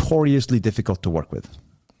are notoriously difficult to work with.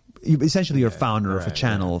 Essentially, you're a founder of a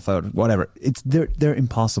channel, of whatever. They're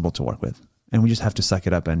impossible to work with, and we just have to suck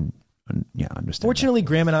it up and understand. Fortunately,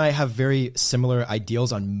 Graham and I have very similar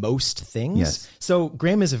ideals on most things. Yes. So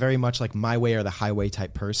Graham is a very much like my way or the highway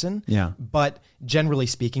type person. Yeah. But generally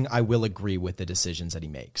speaking, I will agree with the decisions that he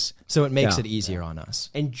makes. So it makes Yeah. it easier on us.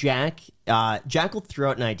 And Jack will throw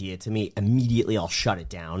out an idea to me. Immediately, I'll shut it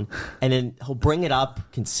down. And then he'll bring it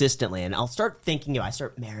up consistently. And I'll start thinking, I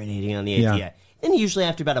start marinating on the Yeah. idea. And usually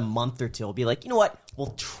after about a month or two, I'll be like, you know what?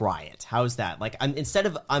 We'll try it. How's that? Like, I'm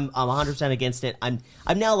 100% against it. I'm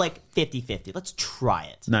now like 50-50. Let's try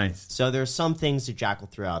it. Nice. So there's some things that Jack will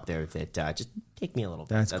throw out there that just take me a little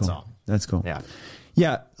bit. That's cool. all. That's cool. Yeah.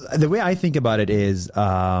 Yeah. The way I think about it is,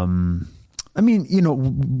 I mean,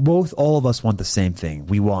 all of us want the same thing.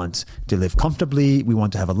 We want to live comfortably. We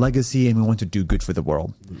want to have a legacy, and we want to do good for the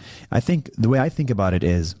world. I think the way I think about it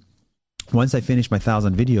is, once I finish my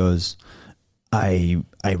 1,000 videos, I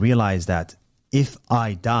realize that if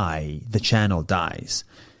I die, the channel dies.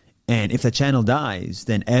 And if the channel dies,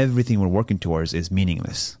 then everything we're working towards is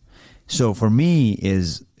meaningless. So for me,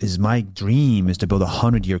 is my dream is to build a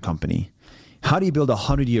 100-year company. How do you build a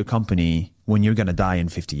 100-year company when you're going to die in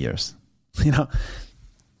 50 years?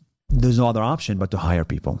 There's no other option but to hire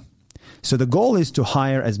people. So the goal is to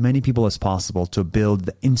hire as many people as possible to build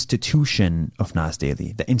the institution of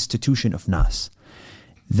NasDaily, the institution of Nas.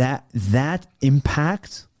 That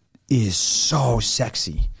impact is so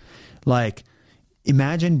sexy. Like,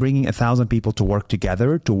 imagine bringing 1,000 people to work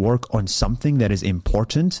together to work on something that is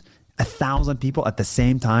important. 1,000 people at the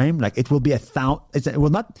same time, like it will be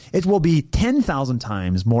 10,000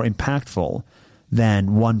 times more impactful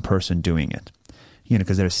than one person doing it.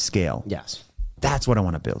 Because there's scale. Yes, that's what I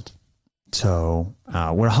want to build. So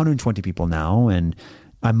we're 120 people now, and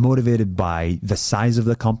I'm motivated by the size of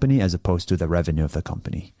the company as opposed to the revenue of the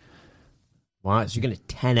company. Wow, so you're going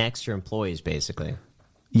to 10x your employees, basically.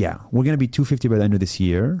 Yeah, we're going to be 250 by the end of this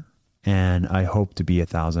year, and I hope to be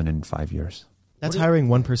 1,000 in 5 years. That's hiring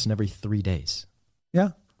one person every 3 days. Yeah,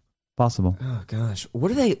 possible. Oh gosh, what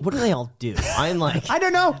do they all do? I'm like, I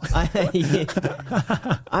don't know.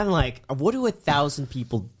 I'm like, what do 1,000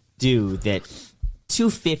 people do that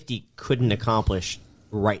 250 couldn't accomplish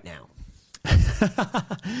right now?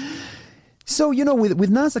 So, with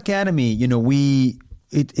Nas Academy,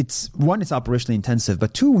 it's one, it's operationally intensive,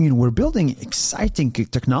 but two, we're building exciting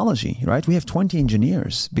technology, right? We have 20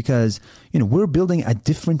 engineers because, we're building a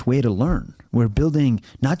different way to learn. We're building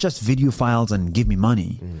not just video files and give me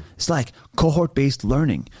money. It's like cohort-based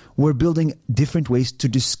learning. We're building different ways to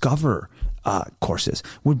discover courses.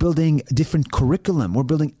 We're building different curriculum. We're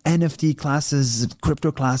building NFT classes,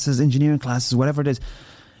 crypto classes, engineering classes, whatever it is.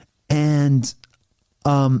 And,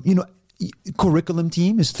 curriculum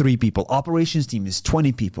team is 3 people. Operations team is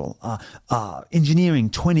 20 people. Engineering,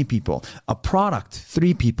 20 people. A product,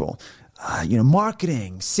 3 people.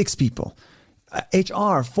 Marketing, 6 people.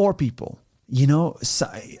 HR, 4 people.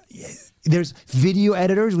 There's video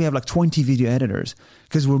editors. We have like 20 video editors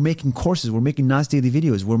because we're making courses. We're making NasDaily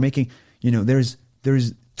videos. We're making, there's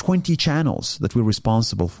 20 channels that we're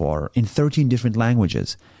responsible for in 13 different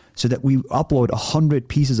languages so that we upload 100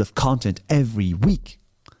 pieces of content every week.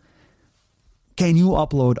 Can you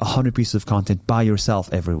upload 100 pieces of content by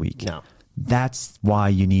yourself every week? No. That's why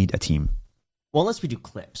you need a team. Well, unless we do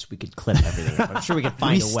clips, we could clip everything up. I'm sure we could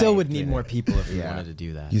find a way. We still would need more people if we wanted to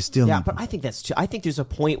do that. You still need but I think that's too. I think there's a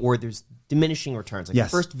point where there's diminishing returns. Like Yes.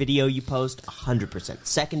 the first video you post, 100%.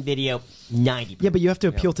 Second video, 90%. Yeah, but you have to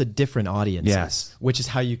appeal to different audiences. Yes. Which is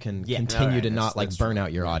how you can continue alright, to not that's burn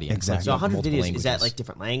out your audience. Exactly. So Like, 100 multiple videos, is that languages. like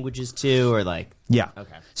different languages too, or like? Yeah.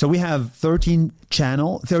 Okay. So we have 13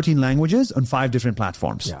 languages on 5 different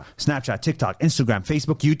platforms. Yeah. Snapchat, TikTok, Instagram,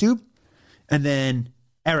 Facebook, YouTube, and then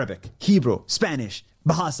Arabic, Hebrew, Spanish,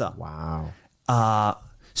 Bahasa. Wow.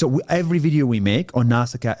 Every video we make on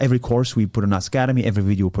Nas Academy, every course we put on Nas Academy, every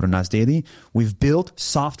video we put on NasDaily, we've built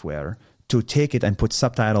software to take it and put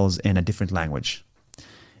subtitles in a different language.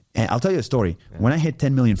 And I'll tell you a story. Yeah. When I hit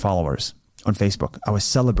 10 million followers on Facebook, I was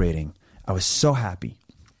celebrating. I was so happy.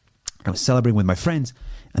 I was celebrating with my friends.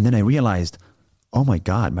 And then I realized, oh my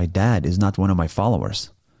God, my dad is not one of my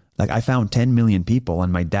followers. Like I found 10 million people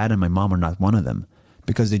and my dad and my mom are not one of them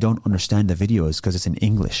because they don't understand the videos because it's in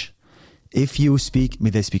English. If you speak,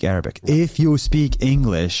 they speak Arabic. If you speak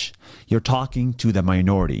English, you're talking to the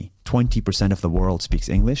minority. 20% of the world speaks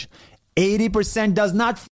English. 80% does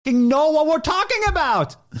not fucking know what we're talking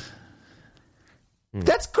about.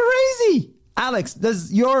 That's crazy. Alex,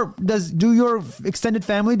 do your extended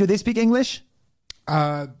family, do they speak English?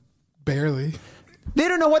 Barely. They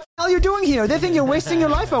don't know what the hell you're doing here. They think you're wasting your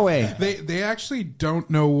life away. They actually don't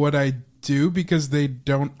know what I do because they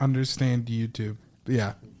don't understand YouTube.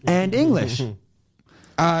 Yeah. And English.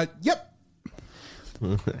 Yep.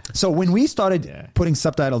 So when we started putting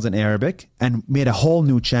subtitles in Arabic and made a whole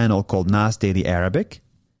new channel called NasDaily Arabic,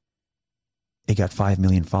 it got 5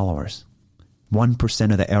 million followers.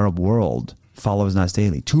 1% of the Arab world follows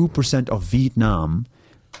NasDaily. 2% of Vietnam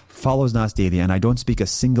follows NasDaily, and I don't speak a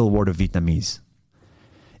single word of Vietnamese.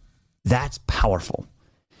 That's powerful.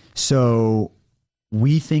 So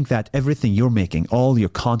we think that everything you're making, all your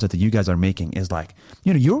content that you guys are making is like,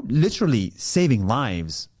 you're literally saving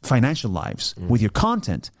lives, financial lives with your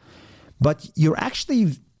content, but you're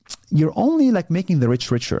only like making the rich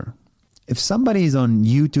richer. If somebody is on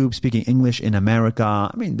YouTube speaking English in America,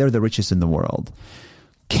 I mean, they're the richest in the world.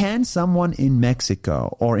 Can someone in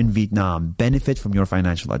Mexico or in Vietnam benefit from your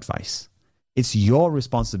financial advice? It's your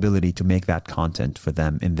responsibility to make that content for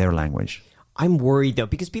them in their language. I'm worried though,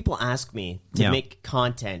 because people ask me to make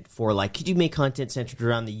content for like, could you make content centered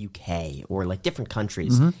around the UK or like different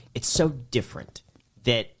countries? It's so different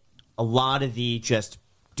that a lot of the just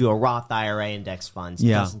do a Roth IRA index funds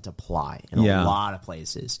doesn't apply in a lot of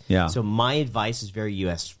places. Yeah. So my advice is very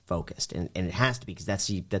US focused, and it has to be because that's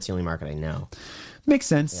the only market I know. Makes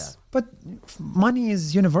sense. Yeah. But money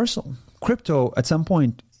is universal. Crypto at some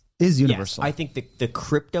point is universal. Yes, I think the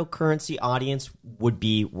cryptocurrency audience would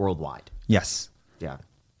be worldwide. Yes. Yeah.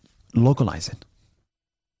 Localize it.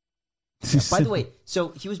 By the way, so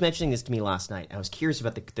he was mentioning this to me last night. I was curious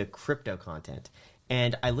about the crypto content,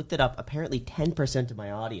 and I looked it up. Apparently, 10% of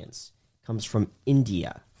my audience comes from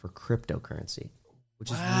India for cryptocurrency,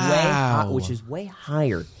 which is way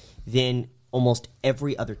higher than almost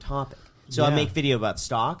every other topic. So I make video about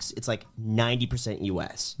stocks. It's like 90%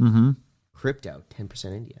 US. Crypto,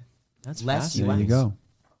 10% India. That's less fascinating. US. There you go.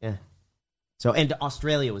 Yeah. So, and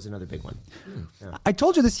Australia was another big one. Yeah. I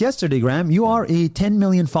told you this yesterday, Graham. You are a 10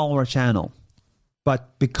 million follower channel.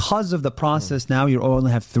 But because of the process now, you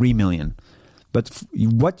only have 3 million. But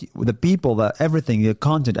the people, everything, the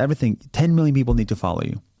content, everything, 10 million people need to follow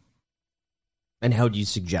you. And how do you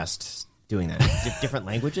suggest doing that? Different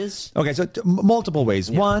languages? Okay, so multiple ways.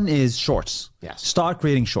 Yeah. One is shorts. Yes. Start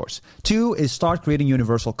creating shorts. Two is start creating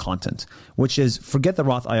universal content, which is forget the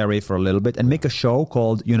Roth IRA for a little bit and make a show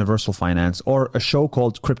called Universal Finance or a show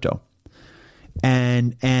called Crypto.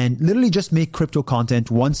 And literally just make crypto content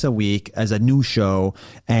once a week as a new show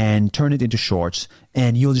and turn it into shorts,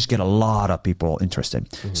 and you'll just get a lot of people interested.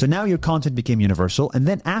 So now your content became universal, and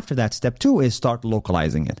then after that, step 2 is start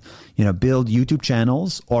localizing it. Build YouTube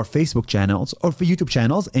channels or Facebook channels or for YouTube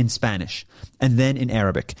channels in Spanish, and then in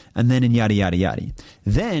Arabic, and then in yada yada yada.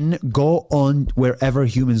 Then go on wherever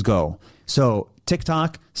humans go. So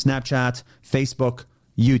TikTok, Snapchat, Facebook,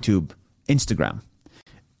 YouTube, Instagram.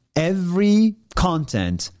 Every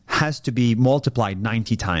content has to be multiplied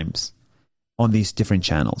 90 times on these different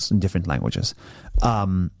channels in different languages.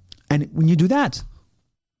 And when you do that,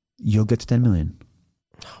 you'll get to 10 million.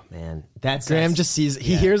 Oh, man. That's Graham just sees,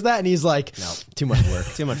 he hears that and he's like, No. too much work.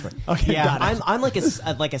 Too much work. Okay, yeah, got it. I'm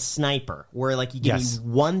like a sniper where like you give me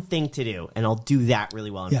one thing to do and I'll do that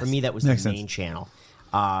really well. And for me, that was Makes the sense. main channel.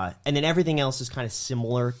 And then everything else is kind of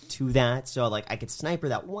similar to that. So like I could sniper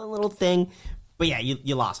that one little thing. But yeah,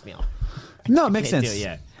 you lost me. No, it makes Can't sense. do it,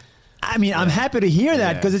 yeah. I mean, I'm happy to hear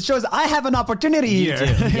that because it shows I have an opportunity You here.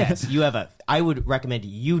 do. Yes, you have I would recommend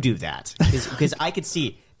you do that because I could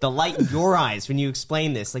see the light in your eyes when you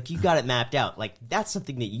explain this. Like you got it mapped out. Like that's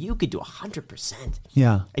something that you could do 100%.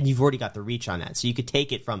 Yeah. And you've already got the reach on that, so you could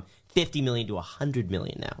take it from 50 million to 100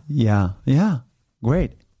 million now. Yeah.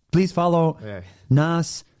 Great. Please follow Yeah.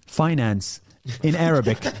 Nas Finance in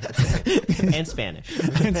Arabic And Spanish.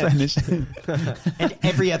 and Spanish. And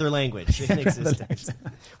every other language in existence.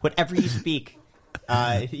 Whatever you speak,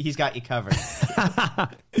 he's got you covered.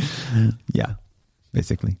 Yeah,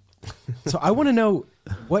 basically. So I want to know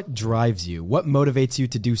what drives you, what motivates you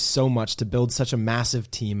to do so much, to build such a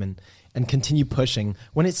massive team and continue pushing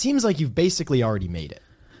when it seems like you've basically already made it.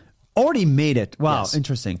 Already made it. Wow, Yes.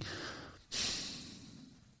 interesting.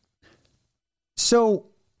 So,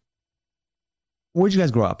 where'd you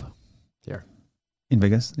guys grow up? Here. In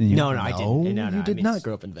Vegas? No, I didn't. No, you I did mean, not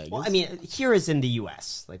grow up in Vegas. Well, I mean, here is in the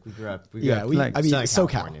U.S. Like we grew up. Yeah, like Southern SoCal.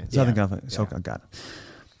 California. Southern California. SoCal, got it.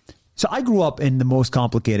 So I grew up in the most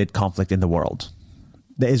complicated conflict in the world,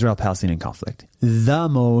 the Israel-Palestinian conflict. The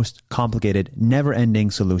most complicated, never-ending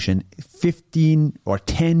solution. 15 or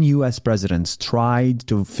 10 U.S. presidents tried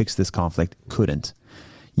to fix this conflict, couldn't.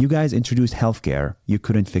 You guys introduced healthcare. You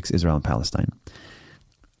couldn't fix Israel and Palestine.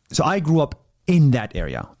 So I grew up in that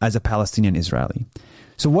area as a Palestinian Israeli.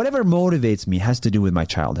 So whatever motivates me has to do with my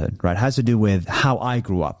childhood, right? Has to do with how I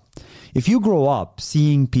grew up. If you grow up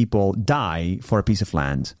seeing people die for a piece of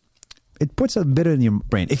land, it puts a bit in your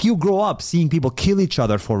brain. If you grow up seeing people kill each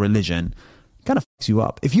other for religion, it kind of fucks you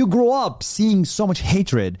up. If you grow up seeing so much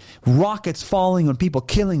hatred, rockets falling on people,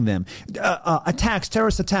 killing them, attacks,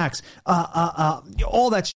 terrorist attacks, all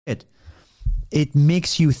that shit, it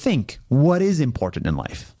makes you think, what is important in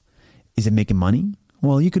life? Is it making money?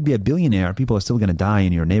 Well, you could be a billionaire. People are still going to die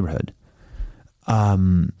in your neighborhood.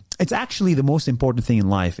 It's actually the most important thing in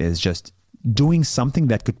life is just doing something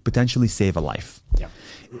that could potentially save a life. Yeah.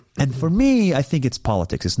 And for me, I think it's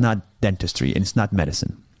politics. It's not dentistry and it's not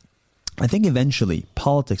medicine. I think eventually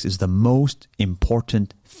politics is the most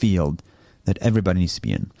important field that everybody needs to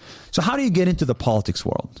be in. So how do you get into the politics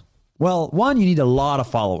world? Well, one, you need a lot of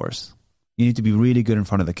followers. You need to be really good in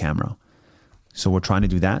front of the camera. So we're trying to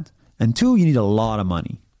do that. And two, you need a lot of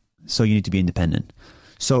money. So you need to be independent.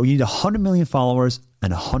 So you need 100 million followers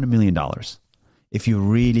and $100 million if you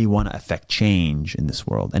really want to affect change in this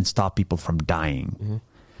world and stop people from dying. Mm-hmm.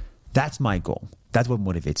 That's my goal. That's what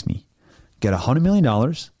motivates me. Get $100 million,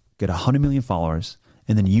 get 100 million followers,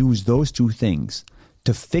 and then use those two things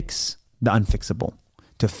to fix the unfixable,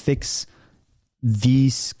 to fix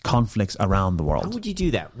these conflicts around the world. How would you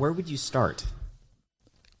do that? Where would you start?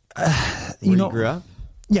 You grew up?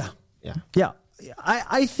 Yeah.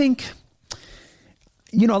 I think,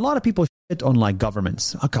 a lot of people shit on like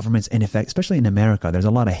governments. Governments, in effect, especially in America, there's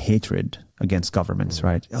a lot of hatred against governments,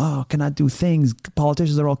 right? Oh, cannot do things.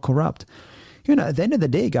 Politicians are all corrupt. At the end of the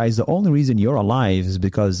day, guys, the only reason you're alive is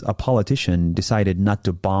because a politician decided not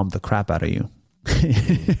to bomb the crap out of you.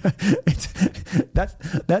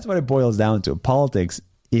 That's what it boils down to. Politics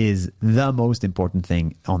is the most important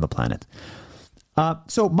thing on the planet.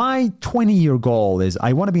 So my 20-year goal is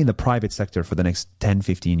I want to be in the private sector for the next 10,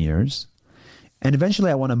 15 years. And eventually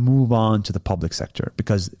I want to move on to the public sector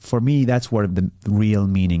because for me, that's where the real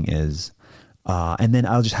meaning is. And then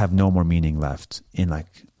I'll just have no more meaning left in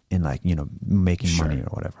making money or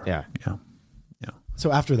whatever. Yeah.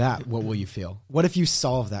 So after that, what will you feel? What if you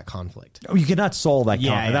solve that conflict? Oh, you cannot solve that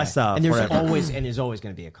conflict. That's and there's forever. there's always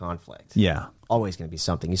going to be a conflict. Yeah. Always going to be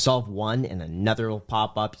something. You solve one, and another will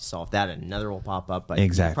pop up. You solve that, and another will pop up. But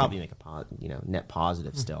Exactly. you probably make a net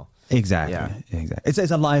positive still. Exactly. Yeah. Exactly. It's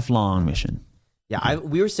a lifelong mission. Yeah,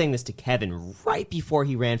 we were saying this to Kevin right before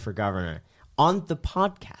he ran for governor on the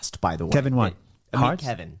podcast. By the way, Kevin what? Meet Hart?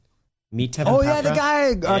 Kevin. Meet Kevin. Oh yeah, the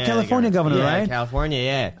guy, California governor, yeah, right? California,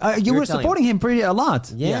 yeah. You were telling supporting him a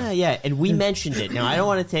lot. Yeah, and we mentioned it. Now, I don't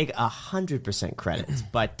want to take 100% credit,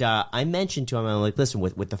 but I mentioned to him, I'm like, listen,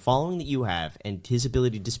 with the following that you have and his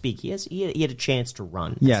ability to speak, he had a chance to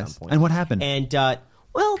run at some point. And what happened? And, I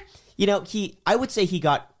would say he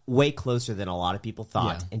got way closer than a lot of people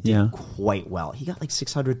thought and did quite well. He got like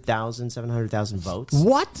 600,000, 700,000 votes.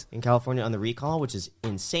 What? In California on the recall, which is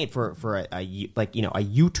insane for a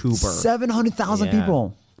YouTuber. 700,000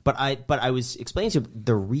 people. But I was explaining to him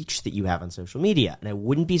the reach that you have on social media, and I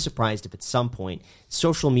wouldn't be surprised if at some point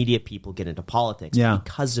social media people get into politics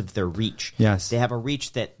because of their reach. Yes. They have a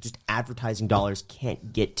reach that just advertising dollars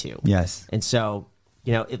can't get to. Yes. And so,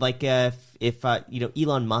 if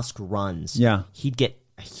Elon Musk runs, he'd get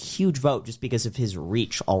a huge vote just because of his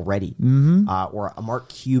reach already. Mm-hmm. Or a Mark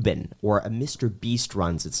Cuban or a Mr. Beast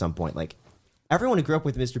runs at some point. Like, everyone who grew up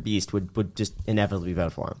with Mr. Beast would just inevitably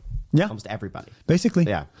vote for him. Yeah. Almost everybody. Basically.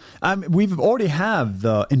 Yeah. We've already have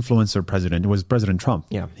the influencer president. It was President Trump.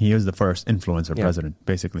 Yeah. He is the first influencer president,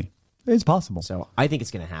 basically. It's possible. So I think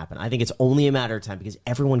it's going to happen. I think it's only a matter of time because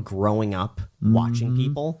everyone growing up watching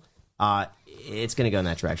people, it's going to go in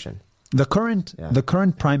that direction. The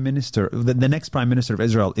current prime minister, the next prime minister of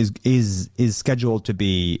Israel is scheduled to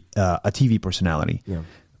be a TV personality,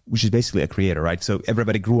 which is basically a creator, right? So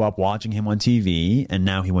everybody grew up watching him on TV, and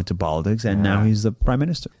now he went to politics, and now he's the prime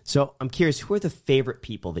minister. So I'm curious, who are the favorite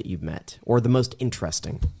people that you've met, or the most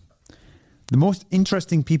interesting? The most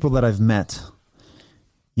interesting people that I've met,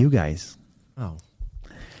 you guys. Oh,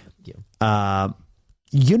 you.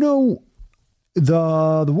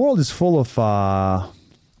 The world is full of.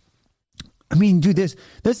 Dude,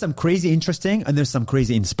 there's some crazy interesting and there's some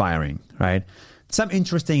crazy inspiring, right? Some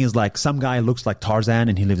interesting is like some guy looks like Tarzan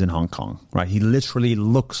and he lives in Hong Kong, right? He literally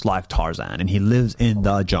looks like Tarzan and he lives in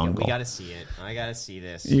the jungle. We got to see it. I got to see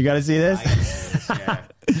this. You got to see this? I gotta see this, yeah.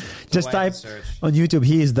 Just type on YouTube,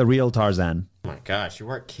 he is the real Tarzan. Oh my gosh, you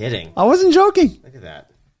weren't kidding. I wasn't joking. Look at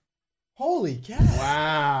that. Holy cow.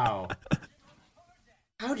 Wow.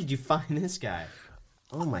 How did you find this guy?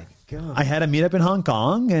 Oh my God. I had a meetup in Hong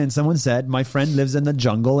Kong and someone said, my friend lives in the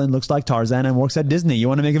jungle and looks like Tarzan and works at Disney. You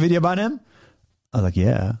want to make a video about him? I was like,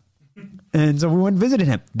 yeah. And so we went and visited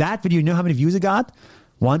him. That video, you know how many views it got?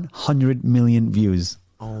 100 million views.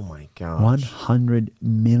 Oh my gosh. 100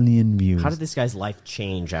 million views. How did this guy's life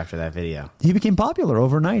change after that video? He became popular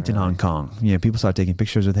overnight in Hong Kong. Yeah, people started taking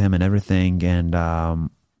pictures with him and everything. And,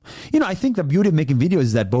 I think the beauty of making videos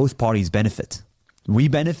is that both parties benefit. We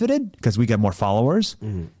benefited because we got more followers.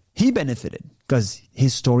 Mm-hmm. He benefited because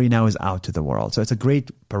his story now is out to the world. So it's a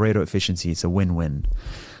great Pareto efficiency. It's a win-win.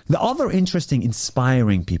 The other interesting,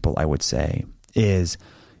 inspiring people, I would say, is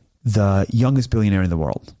the youngest billionaire in the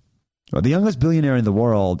world. Well, the youngest billionaire in the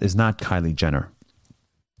world is not Kylie Jenner.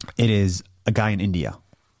 It is a guy in India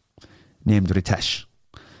named Ritesh.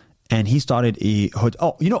 And he started a hotel.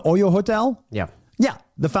 Oh, you know Oyo Hotel? Yeah. Yeah,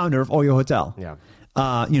 the founder of Oyo Hotel. Yeah.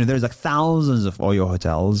 There's like thousands of Oyo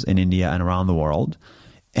hotels in India and around the world.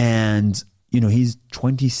 And, he's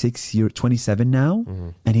 27 now,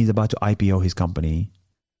 and he's about to IPO his company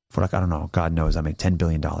for like, I don't know, God knows, $10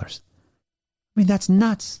 billion. I mean, that's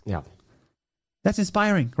nuts. Yeah. That's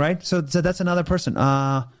inspiring, right? So that's another person.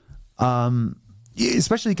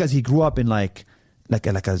 Especially because he grew up in like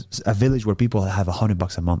a village where people have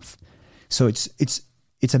 $100 a month. So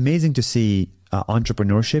it's amazing to see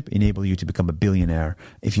entrepreneurship enable you to become a billionaire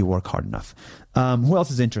if you work hard enough. Who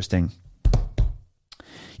else is interesting?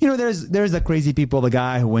 There's the crazy people, the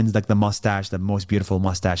guy who wins like the mustache, the most beautiful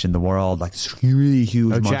mustache in the world, like this really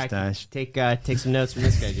huge mustache. Jack, take some notes from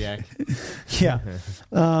this guy, Jack. Yeah.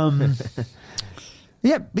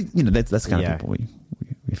 Yeah, but, that's kind of people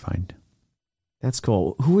we find. That's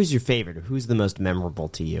cool. Who is your favorite? Who's the most memorable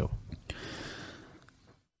to you?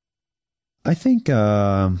 I think you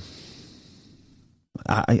don't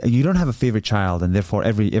have a favorite child, and therefore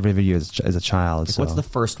every video is a child. Like, what's the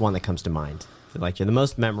first one that comes to mind? Like, you're the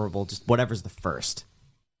most memorable, just whatever's the first.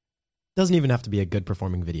 Doesn't even have to be a good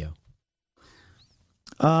performing video.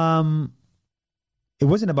 It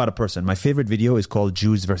wasn't about a person. My favorite video is called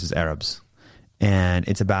Jews versus Arabs. And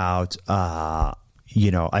it's about, I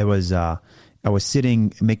was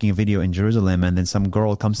sitting making a video in Jerusalem, and then some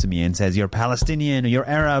girl comes to me and says, "You're Palestinian, or you're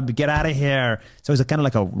Arab, get out of here." So it was kind of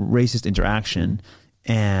like a racist interaction.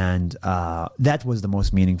 And that was the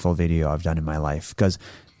most meaningful video I've done in my life, because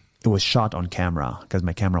it was shot on camera, because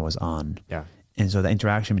my camera was on. Yeah. And so the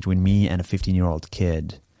interaction between me and a 15-year-old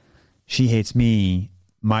kid, she hates me,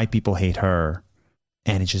 my people hate her.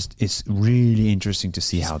 And it's really interesting to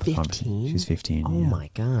see how the conversation. She's 15. Oh my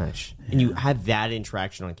gosh! Yeah. And you had that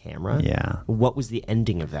interaction on camera. Yeah. What was the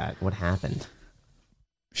ending of that? What happened?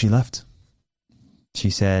 She left. She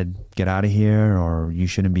said, "Get out of here," or "You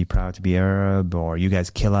shouldn't be proud to be Arab," or "You guys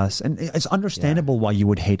kill us." And it's understandable why you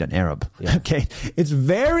would hate an Arab. Yeah. Okay, it's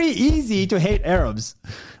very easy to hate Arabs.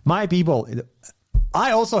 My people.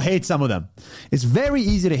 I also hate some of them. It's very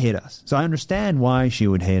easy to hate us. So I understand why she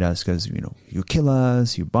would hate us, because, you kill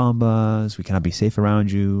us, you bomb us, we cannot be safe around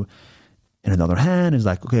you. And on the other hand, it's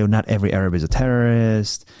like, okay, well, not every Arab is a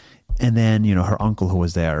terrorist. And then, her uncle who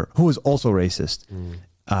was there, who was also racist,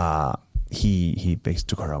 he basically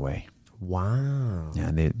took her away. Wow. Yeah,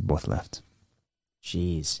 and they both left.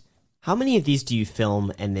 Jeez. How many of these do you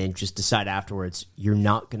film and then just decide afterwards you're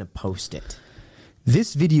not going to post it?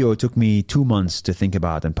 This video took me 2 months to think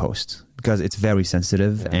about and post, because it's very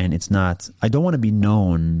sensitive, and it's not, I don't want to be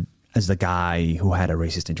known as the guy who had a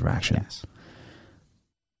racist interaction. Yes.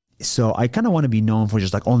 So I kind of want to be known for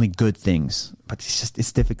just like only good things, but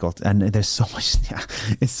it's difficult, and there's so much,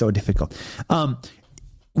 it's so difficult.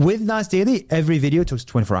 With NasDaily, every video takes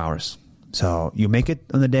 24 hours. So you make it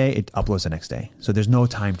on the day, it uploads the next day. So there's no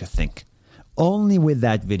time to think. Only with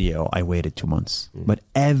that video, I waited 2 months. But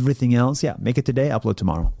everything else, make it today, upload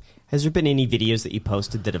tomorrow. Has there been any videos that you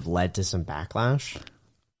posted that have led to some backlash?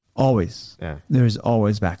 Always. Yeah. There's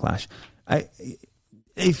always backlash.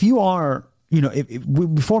 If you are,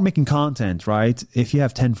 before making content, right, if you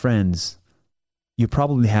have 10 friends, you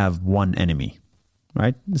probably have one enemy,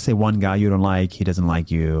 right? Let's say one guy you don't like, he doesn't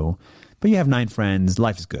like you, but you have 9 friends,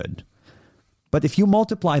 life is good. But if you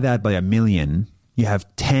multiply that by 1 million, you have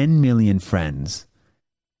 10 million friends,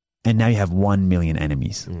 and now you have 1 million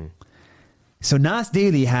enemies. So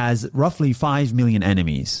NasDaily has roughly 5 million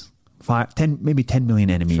enemies, maybe 10 million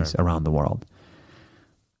enemies around the world.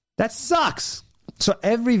 That sucks. So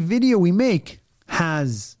every video we make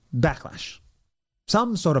has backlash,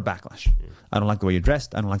 some sort of backlash. I don't like the way you're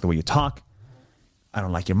dressed. I don't like the way you talk. I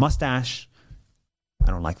don't like your mustache.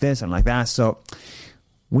 I don't like this. I don't like that. So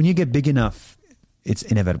when you get big enough, it's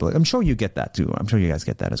inevitable. I'm sure you get that too. I'm sure you guys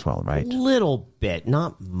get that as well, right? A little bit,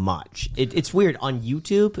 not much. It's weird. On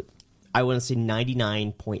YouTube, I want to say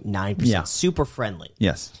 99.9% super friendly.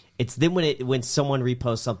 Yes. It's then when someone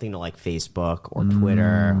reposts something to like Facebook or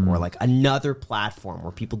Twitter or like another platform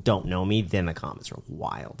where people don't know me, then the comments are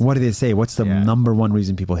wild. What do they say? What's the number one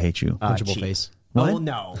reason people hate you? Punchable face. What? Oh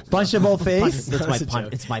no! Punchable face?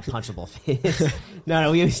 It's my punchable face.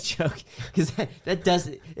 No, we always joke because that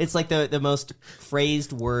does. It's like the most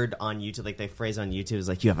phrased word on YouTube. Like the phrase on YouTube is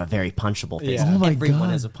like, "You have a very punchable face." Yeah. Oh my Everyone God.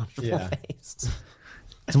 has a punchable face.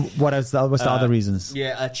 So what's the other reasons?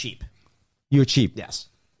 Yeah, cheap. You're cheap. Yes.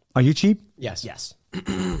 Are you cheap? Yes. Yes.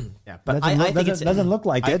 Yeah, but Doesn't I think it's doesn't look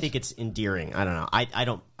like I it. think it's endearing. I don't know. I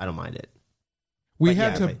don't mind it. We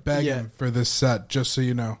had to beg him for this set, just so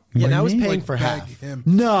you know. Yeah, and I do was you mean? paying for Beg half. him.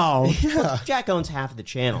 No. Well, Jack owns half of the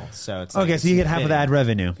channel, so it's Okay, so you get half of the ad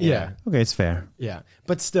revenue. Yeah. Okay, it's fair. Yeah,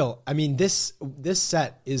 but still, I mean, this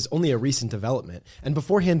set is only a recent development, and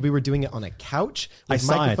beforehand we were doing it on a couch I with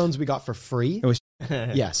saw microphones we got for free. It was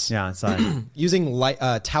Yes, yeah, it's like using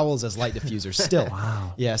towels as light diffusers. Still,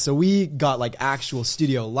 Wow. Yeah, so we got like actual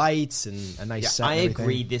studio lights and a nice set. I and everything.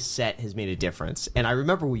 agree. This set has made a difference, and I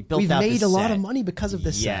remember we built. We've out made this a lot set. of money because of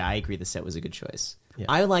this Yeah, set. I agree. The set was a good choice. Yeah.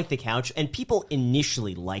 I like the couch, and people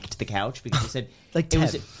initially liked the couch because they said Like it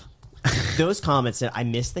was. 10. Those comments said I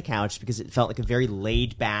missed the couch because it felt like a very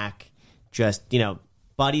laid back, just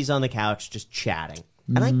buddies on the couch just chatting,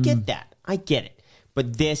 and I get that. I get it.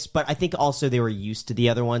 But I think also they were used to the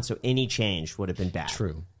other one, so any change would have been bad.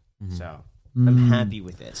 True. So I'm happy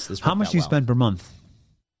with this. how much do you spend per month?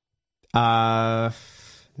 Not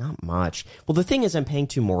much. Well, the thing is, I'm paying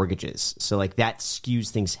 2 mortgages, so like that skews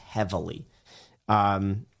things heavily.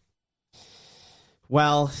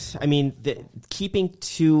 Well, I mean, keeping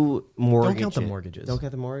 2 mortgages. Don't count the mortgages. Don't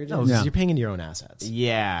count the mortgages. No, 'cause Yeah. you're paying into your own assets.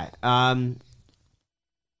 Yeah. I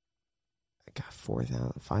got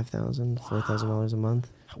 $4,000 a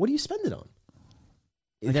month. What do you spend it on?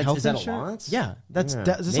 Is that a lot? Yeah, that sounds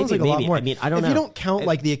Maybe, like a lot maybe. more. I mean, I don't if know. you don't count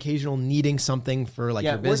like the occasional needing something for like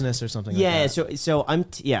your we're- business or something. Yeah, like that. so I'm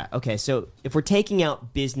okay. So if we're taking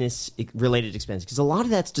out business related expenses, because a lot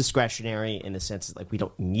of that's discretionary in the sense that like we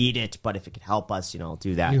don't need it, but if it could help us, I'll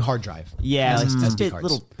do that. New hard drive. Yeah, like SD cards.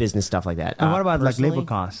 little business stuff like that. And what about like personally, labor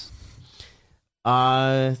costs?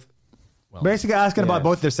 Basically asking about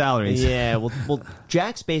both their salaries. Yeah, well,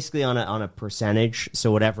 Jack's basically on a percentage, so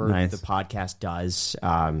whatever Nice. the podcast does,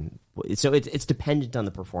 so it's dependent on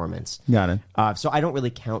the performance. Got it. So I don't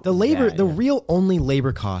really count The labor, that, the yeah. real only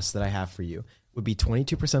labor costs that I have for you would be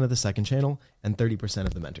 22% of the second channel and 30%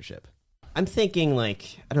 of the mentorship. I'm thinking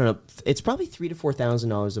like I don't know, it's probably $3,000 to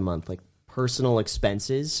 $4,000 a month, like personal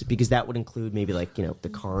expenses, because that would include maybe like the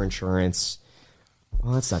car insurance.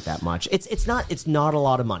 Well, that's not that much. It's not a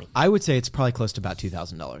lot of money. I would say it's probably close to about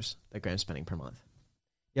 $2,000 that Graham's spending per month.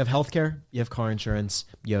 You have healthcare, you have car insurance,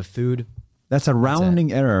 you have food. That's a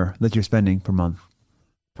rounding error that you're spending per month.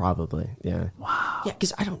 Probably, yeah. Wow. Yeah,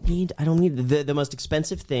 because I don't need the most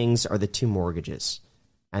expensive things are the 2 mortgages,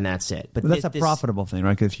 and that's it. But That's a profitable thing,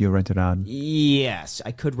 right? If you rent it out. Yes,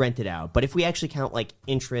 I could rent it out, but if we actually count like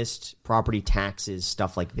interest, property taxes,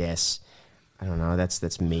 stuff like this, I don't know.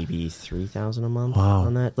 That's maybe $3,000 a month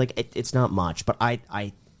on that. Like it's not much, but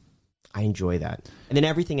I enjoy that. And then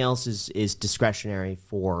everything else is discretionary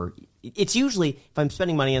for. It's usually if I'm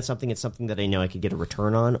spending money on something, it's something that I know I could get a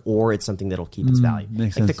return on, or it's something that'll keep its value.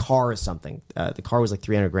 Makes like sense. the car is something. The car was like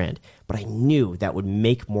 $300,000, but I knew that would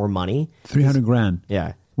make more money. $300,000.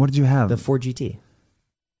 Yeah, What did you have? the Ford GT.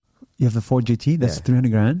 You have the Ford GT. That's Yeah.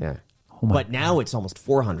 $300,000. Yeah. Oh my But now it's almost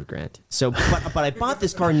 $400,000. So, but I bought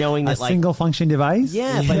this car knowing A that like single function device.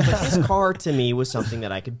 yeah, but this car to me was something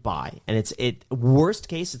that I could buy, and worst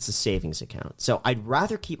case it's a savings account. So I'd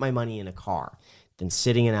rather keep my money in a car than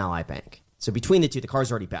sitting in Ally Bank. So between the two, the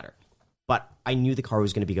car's already better, but I knew the car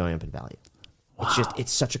was going to be going up in value.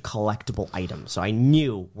 It's such a collectible item. So I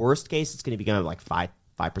knew worst case it's going to be going up like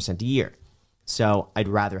 5% a year. So I'd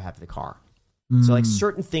rather have the car. So like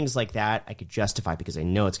certain things like that I could justify because I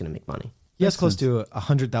know it's going to make money. He has close to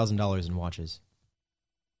 $100,000 in watches.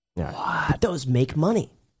 Yeah. But those make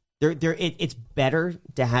money. It's better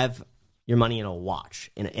to have your money in a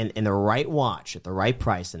watch, in the right watch at the right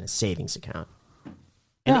price than a savings account.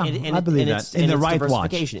 Yeah, I believe that. In the right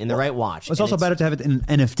watch. In the right watch. It's also better to have it in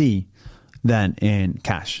NFT than in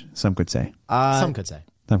cash. Some could say. Some could say.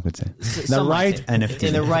 Some could say. The some might right say. NFT.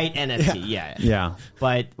 In the right NFT, yeah. Yeah.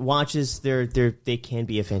 But watches, they can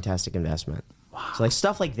be a fantastic investment. So like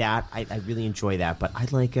stuff like that, I really enjoy that. But I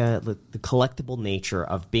like the collectible nature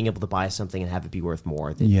of being able to buy something and have it be worth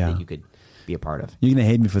more that you could be a part of. You're going to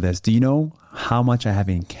hate me for this. Do you know how much I have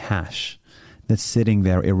in cash that's sitting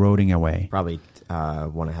there eroding away? Probably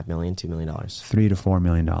 $1.5 million, $2 million. $3 to $4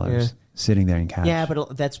 million sitting there in cash. Yeah,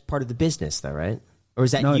 but that's part of the business, though, right? Or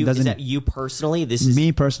is that No, it you? Is doesn't- that you personally? This is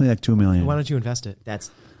Me personally, like $2 million. Why don't you invest it? that's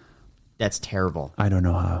terrible. I don't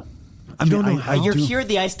know how. You're here at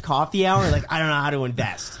the iced coffee hour, like I don't know how to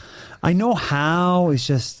invest. I know how. It's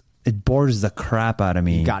just it bores the crap out of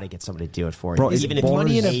me. You got to get somebody to do it for you. Bro, it's Even if boring.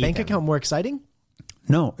 Money in a pay bank them. account more exciting?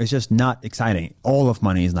 No, it's just not exciting. All of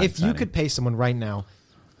money is not If exciting. you could pay someone right now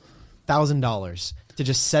 $100,000 to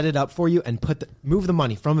just set it up for you and move the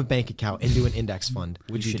money from a bank account into an index fund,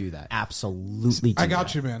 would you do that? Absolutely do I got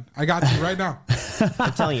that. you, man. I got you right now.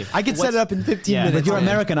 I'm telling you. I could set it up in 15 minutes. But you're man.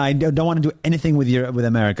 American. I don't want to do anything with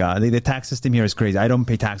America. The tax system here is crazy. I don't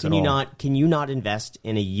pay tax at all. Can you not invest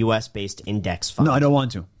in a US based index fund? No, I don't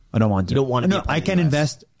want to. You don't want to be a No, part I of can the US.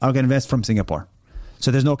 invest. I can invest from Singapore. So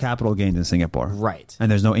there's no capital gains in Singapore. Right.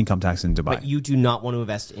 And there's no income tax in Dubai. But you do not want to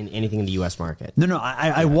invest in anything in the US market. No,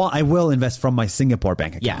 I will invest from my Singapore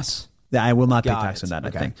bank account. Yes. I will not pay Got tax it. on that,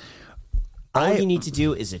 Okay. I think. All you need to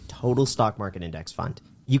do is a total stock market index fund.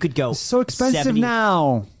 You could go It's so expensive 70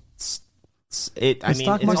 now. I mean, stock it's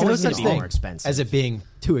market There's no always such going to be thing more expensive. as it being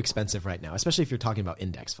too expensive right now, especially if you're talking about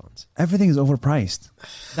index funds. Everything is overpriced.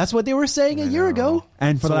 That's what they were saying a year ago.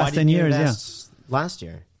 And for So the why last didn't 10 you years, invest last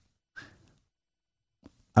year?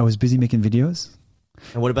 I was busy making videos.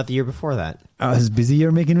 And what about the year before that? I was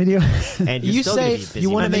busier making videos. And you're You still say gonna be busy you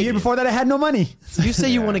wanna And the make- year before that, I had no money. You say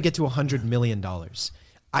you want to get to $100 million.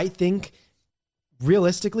 I think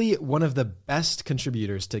realistically, one of the best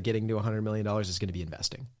contributors to getting to $100 million is going to be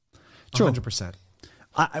investing. True. 100%.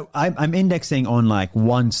 I'm indexing on like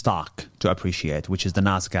one stock to appreciate, which is the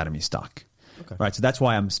Nas Academy stock. Okay. Right. So that's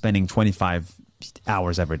why I'm spending 25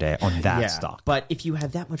 hours every day on that stock. But if you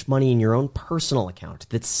have that much money in your own personal account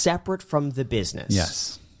that's separate from the business,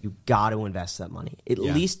 Yes. you got to invest that money. At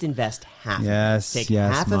least invest half. Yes, of it. Take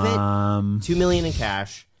yes, half Mom. of it, $2 million in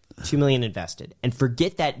cash, $2 million invested, and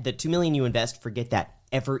forget that the $2 million you invest. Forget that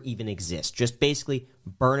ever even exists. Just basically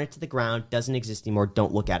burn it to the ground. Doesn't exist anymore.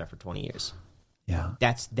 Don't look at it for 20 years. Yeah.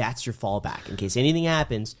 That's your fallback in case anything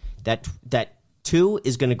happens. That 2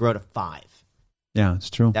 is going to grow to 5. Yeah, it's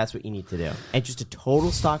true. That's what you need to do. And just a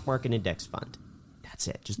total stock market index fund. That's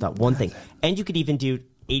it. Just that one thing. And you could even do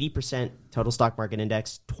 80% total stock market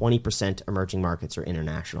index, 20% emerging markets or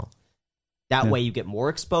international. That way you get more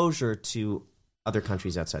exposure to other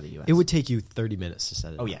countries outside the U.S. It would take you 30 minutes to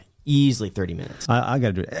set it up. Oh, yeah. Easily 30 minutes. I got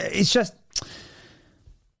to do it. It's just,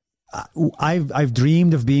 I've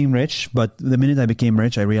dreamed of being rich, but the minute I became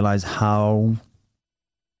rich, I realized how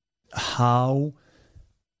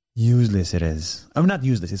useless it is. I'm not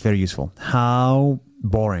useless. It's very useful. How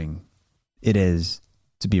boring it is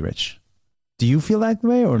to be rich. Do you feel that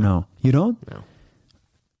way or no? You don't? No.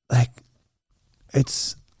 Like,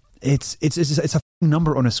 it's a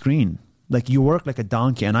number on a screen. Like, you work like a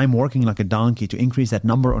donkey, and I'm working like a donkey to increase that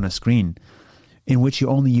number on a screen, in which you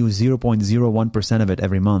only use 0.01% of it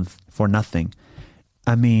every month for nothing.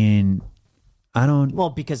 I mean, I don't. Well,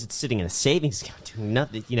 because it's sitting in a savings account doing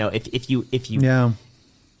nothing. You know, if you Yeah.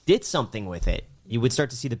 did something with it, you would start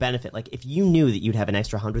to see the benefit. Like if you knew that you'd have an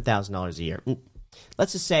extra $100,000 a year.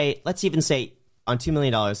 Let's even say on $2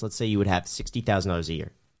 million, let's say you would have $60,000 a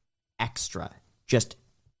year extra. Just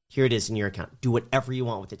here it is in your account. Do whatever you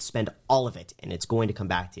want with it. Spend all of it, and it's going to come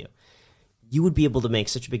back to you. You would be able to make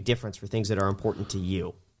such a big difference for things that are important to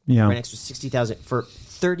you. Yeah. For an extra $60,000 for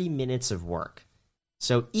 30 minutes of work.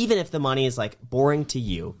 So even if the money is like boring to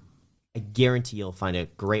you, I guarantee you'll find a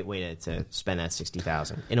great way to spend that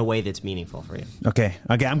 $60,000 in a way that's meaningful for you. Okay,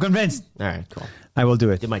 I'm convinced. All right, cool. I will do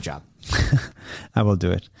it. Did my job. I will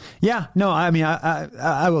do it. Yeah, no, I mean,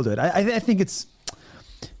 I will do it. I think it's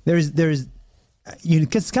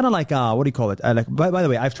it's kind of like what do you call it? Like by the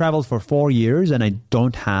way, I've traveled for 4 years and I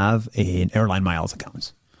don't have an airline miles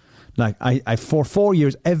account. Like I for 4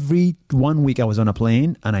 years, every 1 week I was on a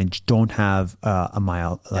plane and I don't have a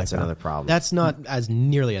mile. That's another problem. That's not as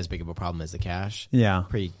nearly as big of a problem as the cash. Yeah.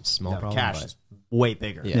 Pretty small No, problem. cash but- is way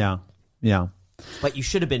bigger. Yeah. But you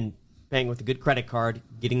should have been paying with a good credit card,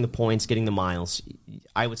 getting the points, getting the miles.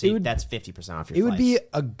 I would say that's 50% off your It would flights. be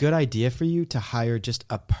a good idea for you to hire just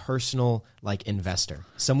a personal like investor,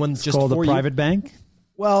 someone just Called for a you. private bank.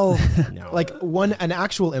 Well, No. like an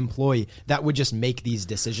actual employee that would just make these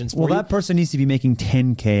decisions for Well, you. that person needs to be making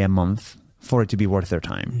 $10K a month for it to be worth their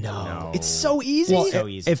time. No, it's so easy. Well, so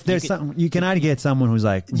easy. If there's you cannot get someone who's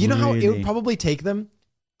like, you know how it really- would probably take them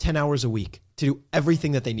 10 hours a week to do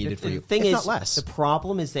everything that they needed for The you. thing if is, not less. the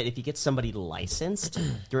problem is that if you get somebody licensed,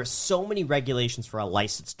 there are so many regulations for a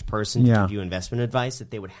licensed person to Yeah. give you investment advice that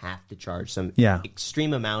they would have to charge some Yeah.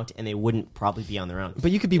 extreme amount, and they wouldn't probably be on their own. But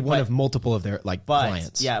you could be one But- of multiple of their like But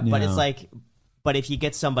clients. yeah, but Yeah. it's like, but if you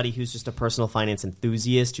get somebody who's just a personal finance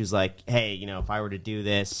enthusiast who's like, hey, if I were to do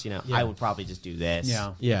this, I would probably just do this.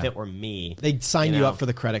 Yeah. Yeah. If it were me, They sign you know? up for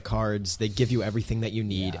the credit cards. They give you everything that you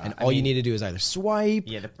need, and I all you mean- need to do is either swipe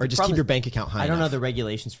Yeah, or just keep your bank account high. I don't know enough. the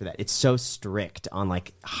regulations for that. It's so strict on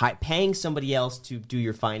like paying somebody else to do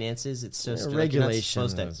your finances. It's so strict. regulation You're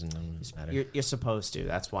not doesn't supposed to. matter. You're supposed to.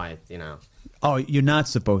 That's why Oh, you're not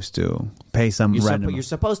supposed to pay some random. You're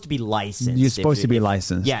supposed to be licensed. You're supposed to be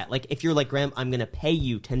licensed. Yeah, like if you're like, Graham, I'm going to pay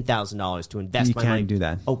you $10,000 to invest You my can't money. do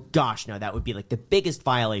that. Oh gosh, no, that would be like the biggest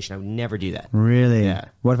violation. I would never do that. Really? Yeah.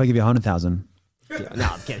 What if I give you 100,000? No,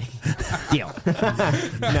 I'm kidding. Deal.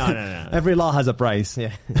 No. Every law has a price.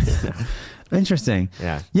 Yeah. Interesting.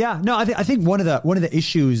 Yeah. Yeah. No, I think one of the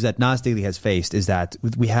issues that NasDaily has faced is that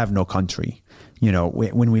we have no country. You know,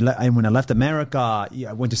 when I left America,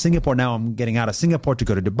 I went to Singapore. Now I'm getting out of Singapore to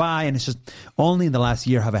go to Dubai, and it's just only in the last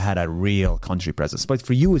year have I had a real country presence. But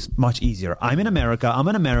for you, it's much easier. I'm in America. I'm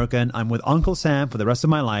an American. I'm with Uncle Sam for the rest of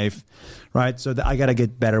my life, right? So I got to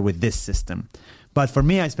get better with this system. But for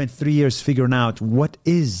me, I spent 3 years figuring out what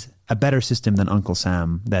is a better system than Uncle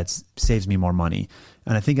Sam that saves me more money.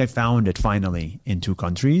 And I think I found it finally in 2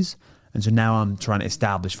 countries. And so now I'm trying to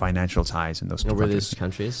establish financial ties in those 2 What were countries. those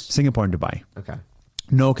countries? Singapore and Dubai. Okay.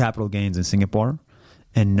 No capital gains in Singapore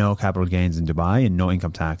and no capital gains in Dubai and no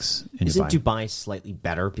income tax in Isn't Dubai. Dubai slightly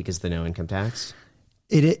better because of the no income tax?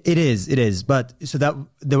 It is. But so that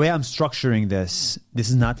the way I'm structuring this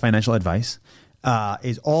is not financial advice,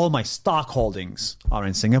 is all my stock holdings are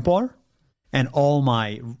in Singapore and all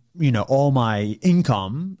my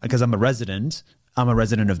income, because I'm a resident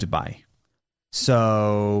of Dubai.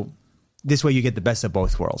 So this way you get the best of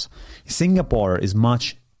both worlds. Singapore is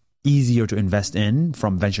much easier to invest in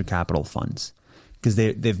from venture capital funds because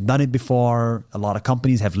they've done it before. A lot of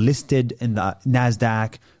companies have listed in the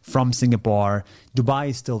NasDaQ from Singapore. Dubai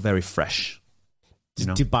is still very fresh. Does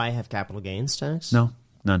Dubai have capital gains tax? No,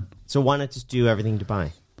 none. So why not just do everything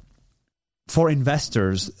Dubai? For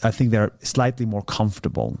investors, I think they're slightly more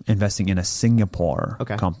comfortable investing in a Singapore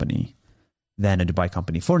company than a Dubai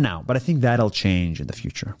company for now. But I think that'll change in the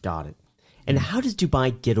future. Got it. And how does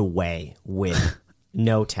Dubai get away with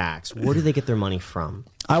no tax? Where do they get their money from?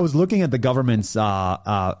 I was looking at the government's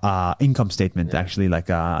income statement actually like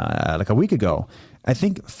a week ago. I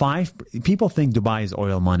think people think Dubai is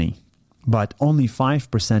oil money, but only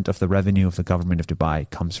 5% of the revenue of the government of Dubai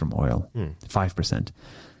comes from oil. 5%.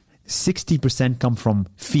 60% come from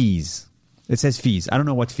fees. It says fees. I don't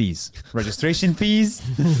know what fees. Registration fees.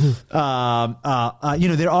 There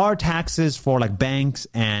are taxes for like banks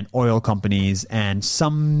and oil companies and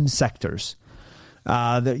some sectors.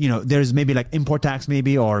 There's maybe like import tax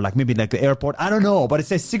maybe, or like maybe like the airport. I don't know, but it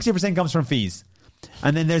says 60% comes from fees.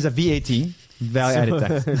 And then there's a VAT, value added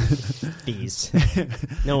tax. Fees.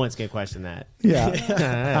 No one's going to question that. Yeah.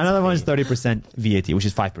 Another one is 30% VAT, which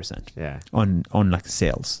is 5%. Yeah. On like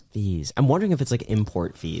sales. Fees. I'm wondering if it's like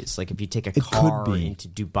import fees. Like if you take a car could be. into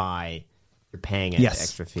Dubai, you're paying an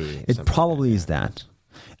extra fee. It probably is that.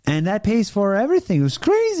 And that pays for everything. It was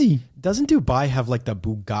crazy. Doesn't Dubai have like the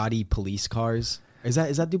Bugatti police cars? Is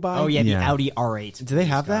that Dubai? Oh yeah, the Yeah. Audi R8. Do they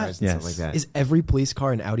have that? Cars and stuff Yes. like that. Is every police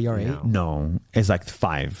car an Audi R8? No, it's like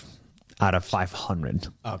 5 out of 500.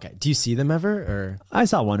 Okay. Do you see them ever? Or I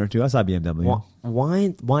saw 1 or 2. I saw BMW.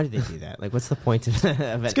 Why did they do that? Like, what's the point of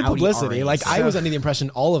an it's good Audi publicity. R8? Like I was under the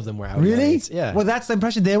impression all of them were Audi Really? R8s. Yeah. Well, that's the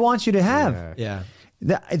impression they want you to have. yeah.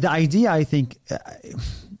 The idea, I think.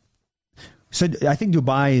 So I think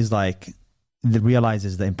Dubai is like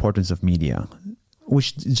realizes the importance of media,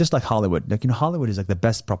 which is just like Hollywood. Like Hollywood is like the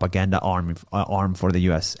best propaganda arm for the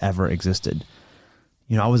U.S. ever existed.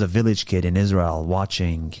 I was a village kid in Israel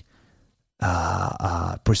watching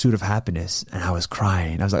Pursuit of Happiness, and I was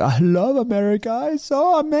crying. I was like, I love America. It's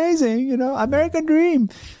so amazing. American dream.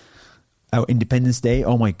 Independence Day.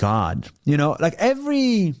 Oh my God. Like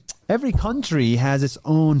every country has its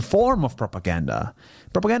own form of propaganda.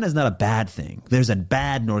 Propaganda is not a bad thing. There's a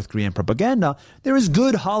bad North Korean propaganda. There is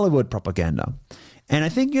good Hollywood propaganda. And I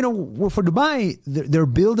think, for Dubai, they're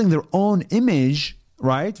building their own image,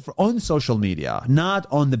 right? On social media, not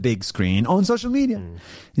on the big screen, on social media.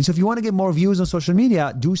 And so if you want to get more views on social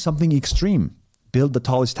media, do something extreme. Build the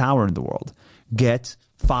tallest tower in the world. Get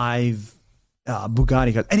 5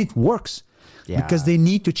 Bugatti cars. And it works. Yeah. Because they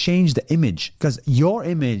need to change the image. Because your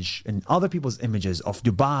image and other people's images of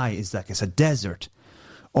Dubai is like it's a desert.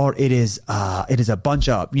 Or it is a bunch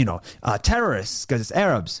of, terrorists because it's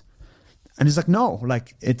Arabs. And it's like, no,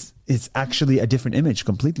 like it's actually a different image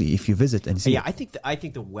completely if you visit and see. Yeah, I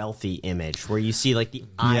think the wealthy image where you see like the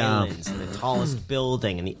islands and the tallest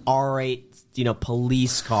building and the R8,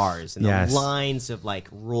 police cars and the lines of like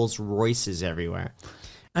Rolls Royces everywhere.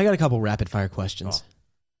 I got a couple rapid fire questions.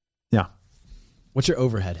 Yeah. What's your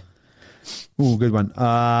overhead? Ooh, good one.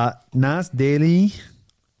 NasDaily,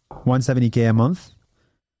 $170K a month.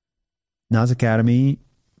 Nas Academy,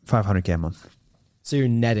 $500K a month. So you're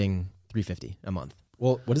netting $350 a month.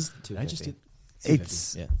 Well, what is $250. I just did?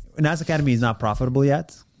 It's yeah. Nas Academy is not profitable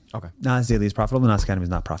yet. Okay. NasDaily is profitable. Nas Academy is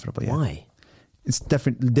not profitable yet. Why? It's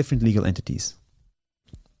different legal entities.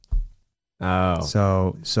 Oh.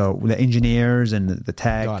 So the engineers and the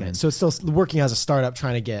tech. Got it. And, So it's still working as a startup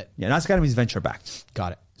trying to get. yeah, Nas Academy is venture backed.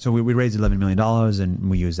 Got it. So we raised $11 million and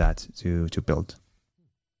we use that to build.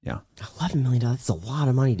 Yeah. $11 million. That's a lot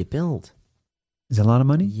of money to build. Is that a lot of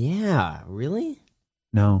money? Yeah. Really?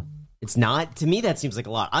 No. It's not. To me, that seems like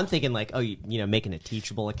a lot. I'm thinking like, oh, you know, making a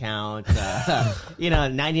Teachable account, you know,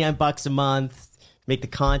 $99 a month, make the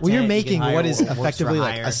content. Well, you're you making can hire what is works for effectively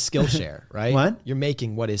like hire. a Skillshare, right? What? You're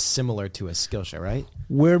making what is similar to a Skillshare, right?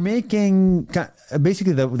 We're making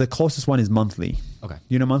basically the closest one is monthly. Okay.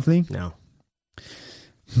 You know monthly? No.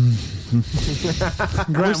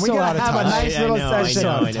 Graham, still out of have a touch. nice little session.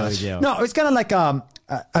 I know we do. No, it's kind of like a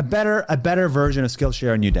better version of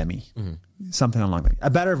Skillshare and Udemy, something along that. A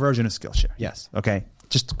better version of Skillshare. Yes. Okay.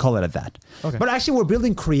 Just call it at that. Okay. But actually, we're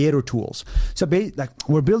building creator tools. So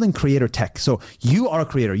we're building creator tech. So you are a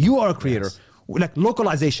creator. You are a creator. Yes. Like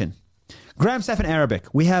localization. Graham Steph in Arabic.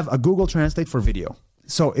 We have a Google Translate for video.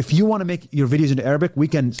 So if you want to make your videos into Arabic, we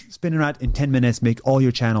can spin it out in 10 minutes, make all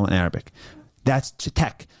your channel in Arabic. That's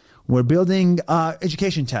tech. We're building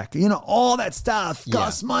education tech. You know, all that stuff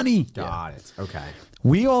costs money. Got it. Okay.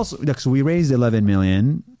 We also so we raised 11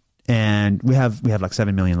 million, and we have like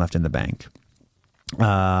 7 million left in the bank.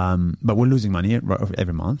 But we're losing money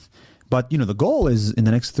every month. But you know, the goal is in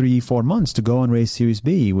the next 3-4 months to go and raise Series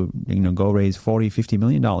B. Go raise $40-50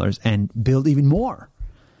 million and build even more.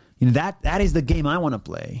 You know, that is the game I want to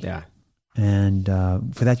play. Yeah. And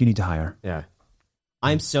for that, you need to hire. Yeah.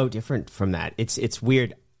 I'm so different from that. It's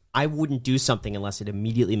weird. I wouldn't do something unless it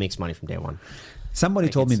immediately makes money from day one. Somebody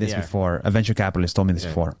told me this yeah. before. A venture capitalist told me this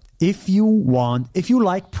before. If you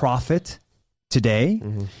like profit today,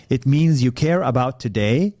 it means you care about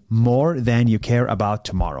today more than you care about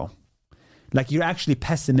tomorrow. Like you're actually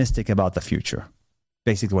pessimistic about the future.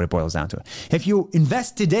 Basically what it boils down to. If you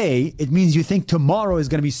invest today, it means you think tomorrow is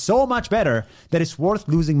going to be so much better that it's worth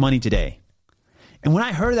losing money today. And when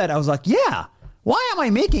I heard that, I was like, yeah, why am I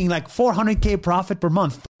making like 400K profit per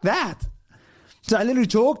month? F that. So I literally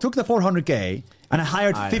took the 400K and I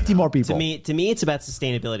hired 50 more people. To me, it's about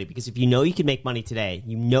sustainability because if you know you can make money today,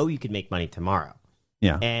 you know you can make money tomorrow.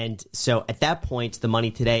 Yeah. And so at that point, the money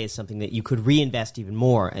today is something that you could reinvest even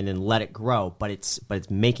more and then let it grow. But it's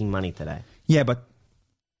making money today. Yeah, but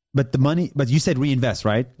the money. But you said reinvest,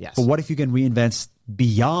 right? Yes. But what if you can reinvest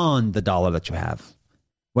beyond the dollar that you have?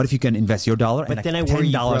 What if you can invest your dollar But and then like I worry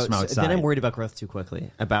 $10 from outside? Then I'm worried about growth too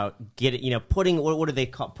quickly. About putting what do they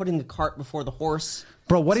call putting the cart before the horse?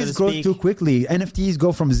 Bro, what so is to growth speak. too quickly? NFTs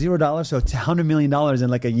go from $0 to $100 million in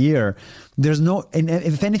like a year. There's no, and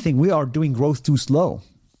if anything, we are doing growth too slow.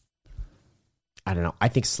 I don't know. I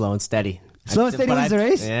think slow and steady. Slow and steady wins the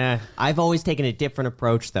race? Yeah. I've always taken a different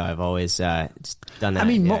approach, though. I've always just done that. I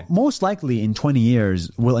mean, yeah. most likely in 20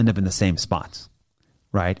 years, we'll end up in the same spot,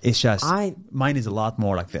 right? It's just, mine is a lot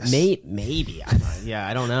more like this. Maybe.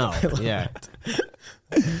 I don't know. Yeah.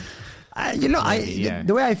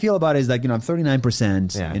 The way I feel about it is like, I'm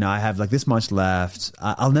 39%. Yeah. I have like this much left.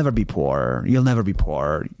 I'll never be poor. You'll never be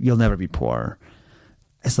poor. You'll never be poor.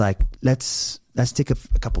 It's like, let's take a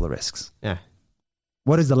couple of risks. Yeah.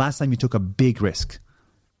 What is the last time you took a big risk?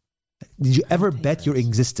 Did you ever bet your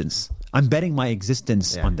existence? I'm betting my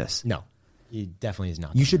existence on this. No, he definitely is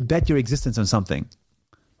not. You should bet your existence on something.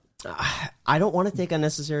 I don't want to take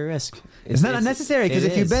unnecessary risk. It's not unnecessary because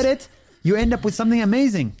if you bet it, you end up with something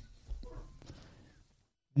amazing.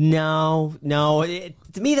 No. To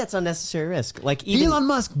me, that's unnecessary risk. Like Elon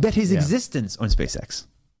Musk bet his existence on SpaceX.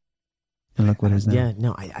 And look what it is now. Yeah,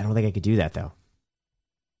 no, I don't think I could do that though.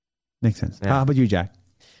 Makes sense. Yeah. How about you, Jack?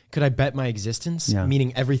 Could I bet my existence? Yeah.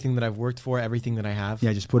 Meaning everything that I've worked for, everything that I have?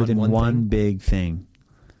 Yeah, just put it in on one thing? big thing.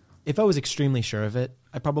 If I was extremely sure of it,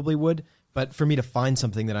 I probably would. But for me to find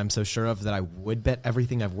something that I'm so sure of that I would bet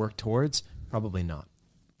everything I've worked towards, probably not.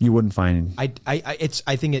 You wouldn't find. I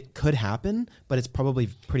think it could happen, but it's probably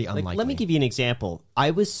pretty unlikely. Let me give you an example. I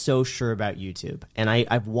was so sure about YouTube, and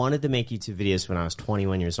I've wanted to make YouTube videos when I was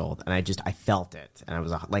 21 years old, and I felt it, and I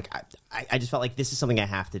was like, I just felt like this is something I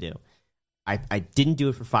have to do. I didn't do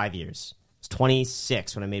it for 5 years. I was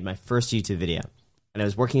 26 when I made my first YouTube video, and I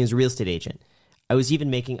was working as a real estate agent. I was even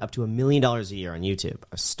making up to $1 million a year on YouTube.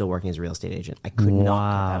 I was still working as a real estate agent. I could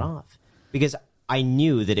not cut that off because I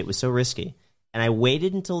knew that it was so risky. And I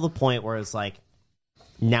waited until the point where it was like,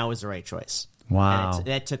 now is the right choice. Wow. And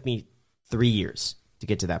that took me 3 years to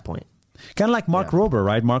get to that point. Kind of like Mark Rober,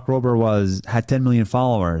 right? Mark Rober had 10 million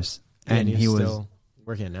followers. And he was still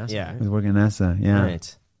working at NASA. Yeah. He was working at NASA. Yeah.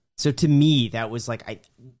 Right. So to me, that was like,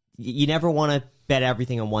 you never want to bet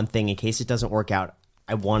everything on one thing in case it doesn't work out.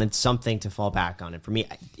 I wanted something to fall back on. And for me,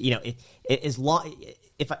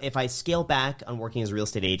 if I scale back on working as a real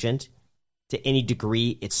estate agent to any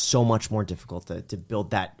degree, it's so much more difficult to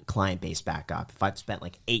build that client base back up. If I've spent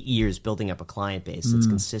like 8 years building up a client base that's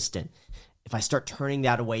consistent, if I start turning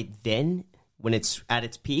that away then when it's at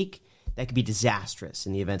its peak, that could be disastrous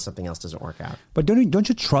in the event something else doesn't work out. But don't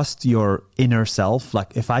you trust your inner self?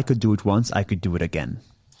 Like, if I could do it once, I could do it again.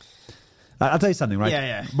 I'll tell you something, right?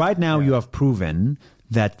 Yeah. Right now, you have proven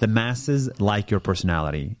that the masses like your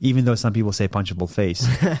personality, even though some people say punchable face.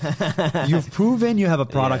 You've proven you have a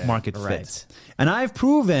product market fit. Right. And I've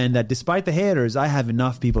proven that despite the haters, I have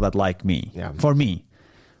enough people that like me, for me.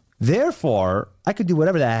 Therefore, I could do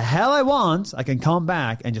whatever the hell I want. I can come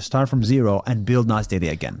back and just start from zero and build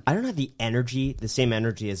NasDaily again. I don't have the same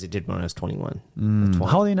energy as I did when I was 21.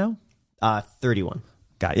 How old are you now? 31.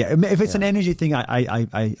 Got it. Yeah, if it's an energy thing,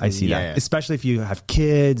 I see that. Especially if you have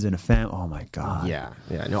kids and a family. Oh my God. Yeah.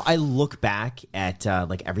 No, I look back at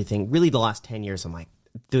like everything. Really, the last 10 years, I'm like,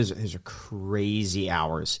 those are crazy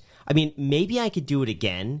hours. I mean, maybe I could do it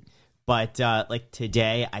again, but like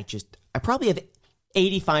today, I probably have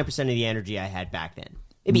 85% of the energy I had back then.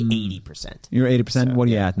 Maybe 80%. You're 80%. What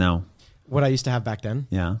are you at now? What I used to have back then?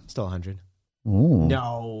 Yeah. Still 100. Ooh.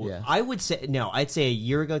 No, Yeah. I would say no. I'd say a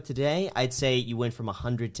year ago today, I'd say you went from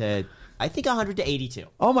 100 to 82.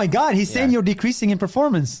 Oh my God. He's saying you're decreasing in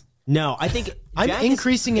performance. No, I think I'm Jack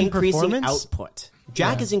increasing is in performance? output.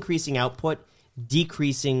 Jack is increasing output,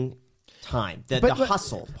 decreasing time. The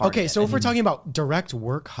hustle part. Okay, of it. so if we're talking about direct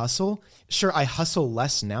work hustle, sure, I hustle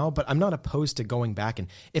less now, but I'm not opposed to going back. And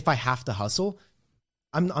if I have to hustle,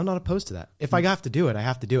 I'm not opposed to that. If I have to do it, I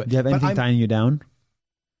have to do it. Do you have anything tying you down?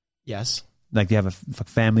 Yes. Like, do you have a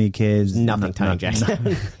family, kids? Nothing tying Jack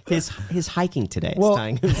down. His hiking today is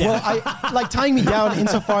tying him down. Well, I like tying me down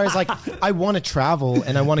insofar as like I want to travel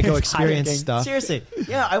and I want to go experience hiking. stuff. Seriously,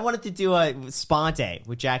 yeah, I wanted to do a spa day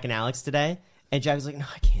with Jack and Alex today, and Jack was like, "No,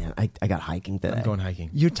 I can't. I got hiking today." I'm going hiking.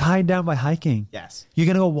 You're tied down by hiking. Yes. You're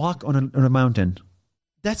going to go walk on a mountain.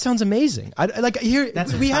 That sounds amazing.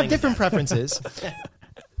 We have different preferences.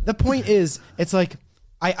 The point is, it's like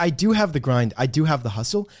I do have the grind, I do have the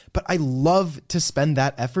hustle, but I love to spend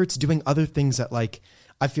that efforts doing other things that like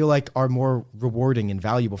I feel like are more rewarding and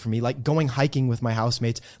valuable for me, like going hiking with my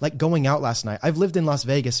housemates, like going out last night. I've lived in Las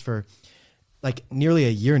Vegas for like nearly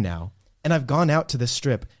a year now, and I've gone out to the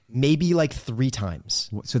Strip maybe like 3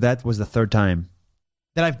 times. So that was the third time.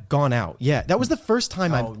 That I've gone out. Yeah, that was the first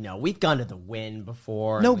time Oh no, we've gone to the Wynn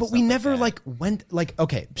before. No, and but we stuff never that. like went like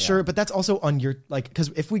okay, sure, but that's also on your like because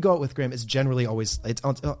if we go out with Graham, it's generally always it's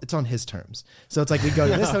on his terms. So it's like we go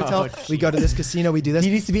to this hotel, we go to this casino, we do this.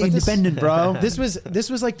 He needs to be But independent, bro. This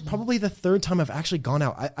was like probably the 3rd time I've actually gone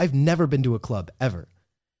out. I've never been to a club ever,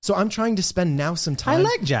 so I'm trying to spend now some time. I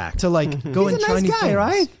like Jack. to like go He's and a try nice new guy, things.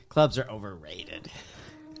 right? Clubs are overrated.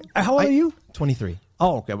 How old are you? 23.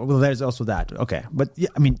 Oh, okay. Well, there's also that. Okay. But yeah,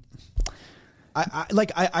 I mean,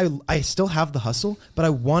 I still have the hustle, but I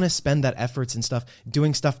want to spend that efforts and stuff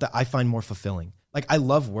doing stuff that I find more fulfilling. Like I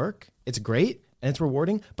love work. It's great and it's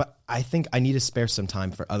rewarding, but I think I need to spare some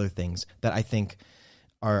time for other things that I think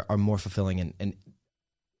are more fulfilling and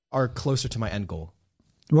are closer to my end goal.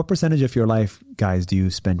 what percentage of your life, guys, do you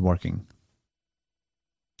spend working?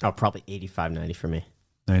 Oh, probably 85, 90 for me.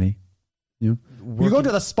 90? You go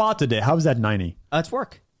to the spa today. How's that 90? It's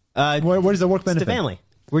work. Where's the work It's benefit? the family.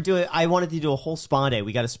 I wanted to do a whole spa day.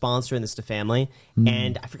 We got a sponsor in this to family,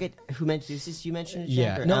 and I forget who mentioned this. You mentioned it,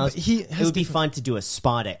 Jack? Yeah. Or No, Alex? but he It has would be different- fun to do a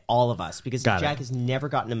spa day, all of us, because Got it. Jack has never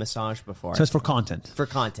gotten a massage before. So it's for content. for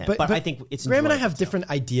content, but I think it's Graham and I enjoyable have still. different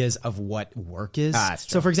ideas of what work is. That's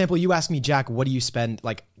So true. for example, you ask me, Jack, what do you spend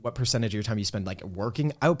like what percentage of your time you spend like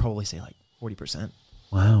working? I would probably say like 40%.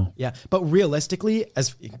 Wow. Yeah, but realistically,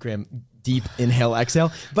 as Graham, deep inhale,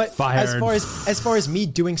 exhale. But Fired. as far as me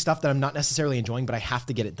doing stuff that I'm not necessarily enjoying, but I have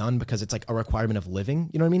to get it done because it's like a requirement of living.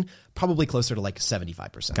 You know what I mean? Probably closer to like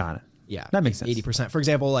 75%. Got it. Yeah, That makes sense. 80%. For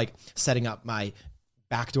example, like setting up my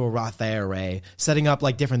backdoor Rothai array, setting up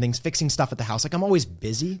like different things, fixing stuff at the house. Like I'm always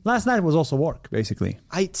busy. Last night was also work, basically.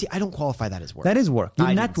 I don't qualify that as work. That is work. You're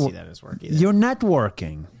I didn't see that as work either. You're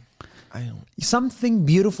networking. I don't. Something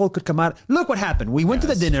beautiful could come out. Look what happened. We went to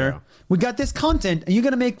the that's dinner. true. We got this content, and you're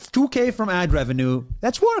going to make 2K from ad revenue.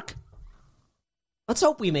 That's work. Let's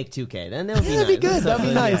hope we make 2K. Then that'll be That'd nice. be good. That'd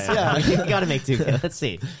be nice. Yeah. You got to make 2K. Let's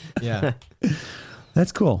see. Yeah.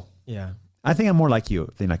 That's cool. Yeah. I think I'm more like you.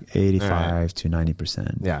 I think like 85 to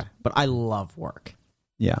 90%. Yeah, but I love work.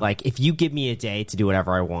 Yeah. Like if you give me a day to do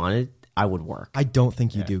whatever I wanted, I would work. I don't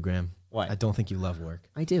think you do, Graham. What? I don't think you love work.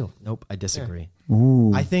 I do. Nope, I disagree.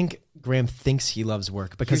 Ooh. I think Graham thinks he loves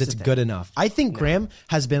work because Here's it's the thing. good enough. I think Graham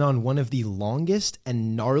has been on one of the longest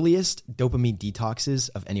and gnarliest dopamine detoxes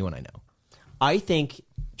of anyone I know. I think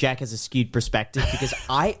Jack has a skewed perspective because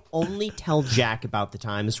I only tell Jack about the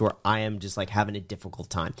times where I am just like having a difficult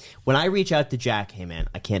time. When I reach out to Jack, hey man,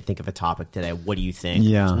 I can't think of a topic today. What do you think?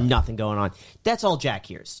 Yeah. There's nothing going on. That's all Jack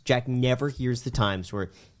hears. Jack never hears the times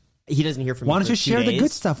where he doesn't hear from me. Why don't for you 2 share the days.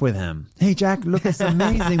 good stuff with him? Hey, Jack, look, it's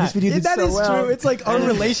amazing. This video did That so is well. true. It's like our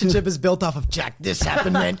relationship is built off of Jack. This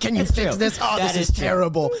happened, man. Can you fix true. this? Oh, That this is is true.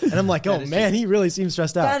 terrible. And I'm like, oh man, he really seems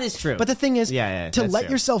stressed out. That is true. But the thing is, Yeah, to that's let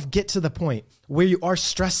true. yourself get to the point where you are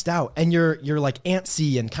stressed out and you're like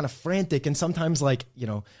antsy and kind of frantic and sometimes like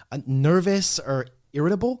nervous or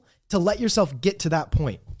irritable. To let yourself get to that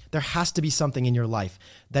point, there has to be something in your life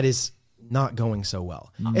that is not going so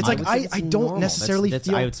well. It's like would say it's I don't normal. necessarily That's-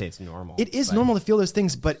 feel. I would say it's normal. It is normal to feel those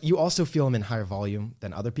things, but you also feel them in higher volume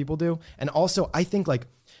than other people do. And also, I think like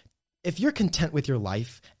if you're content with your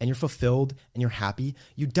life and you're fulfilled and you're happy,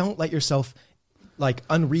 you don't let yourself like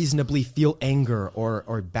unreasonably feel anger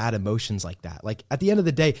or bad emotions like that. Like at the end of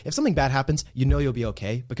the day, if something bad happens, you know you'll be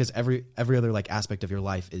okay because every other like aspect of your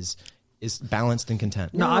life is balanced and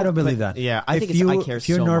content. No, I don't believe that. yeah, I if think it's- you, I care if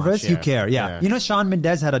you're so nervous, much, you yeah. care. Yeah. Yeah. You know, Shawn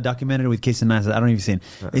Mendes had a documentary with Casey Neistat. I don't know if you've seen.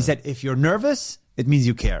 He said, if you're nervous, it means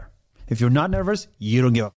you care. If you're not nervous, you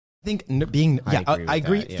don't give a. I think I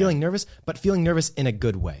agree that, yeah. feeling nervous, but feeling nervous in a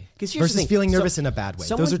good way 'Cause here's the versus thing. feeling So nervous in a bad way.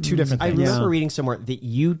 someone- Those are two different I things. remember reading somewhere that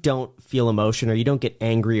you don't feel emotion or you don't get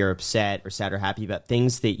angry or upset or sad or happy about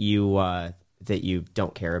things that you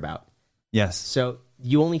don't care about. Yes. So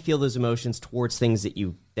you only feel those emotions towards things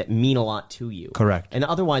that mean a lot to you. Correct. And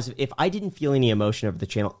otherwise, if I didn't feel any emotion over the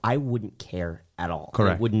channel, I wouldn't care at all.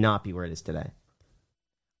 Correct. It would not be where it is today.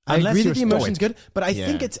 I Unless agree you're that the emotion's stoic. good, but I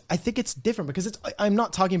Yeah. think it's different because I'm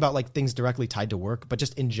not talking about like things directly tied to work, but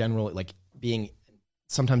just in general, like being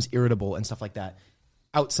sometimes irritable and stuff like that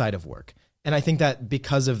outside of work. And I think that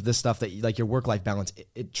because of the stuff that like your work life balance,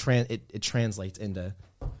 it translates into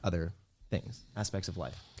other things, aspects of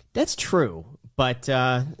life. That's true, but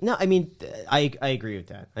no, I mean, I agree with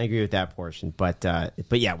that. I agree with that portion, but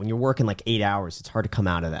yeah, when you're working like 8 hours, it's hard to come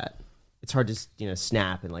out of that. It's hard to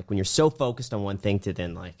snap, and like when you're so focused on one thing to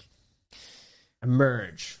then like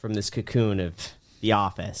emerge from this cocoon of the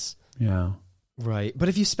office. Yeah. Right. But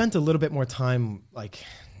if you spent a little bit more time like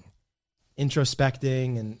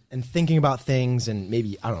introspecting and thinking about things and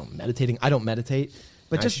maybe, I don't know, meditating. I don't meditate,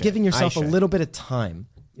 but I just should. giving yourself a I should. little bit of time,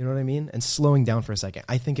 you know what I mean? And slowing down for a second.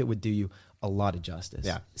 I think it would do you a lot of justice.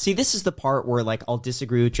 Yeah. See, this is the part where like I'll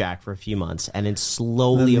disagree with Jack for a few months, and then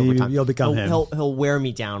slowly Then over you- time you'll become him. he'll wear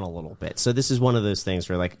me down a little bit. So this is one of those things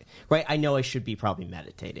where like, right, I know I should be probably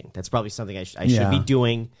meditating. That's probably something I should Yeah. be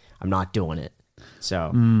doing. I'm not doing it.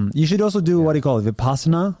 So You should also do what do you call it?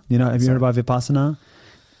 Vipassana. Have you heard about Vipassana?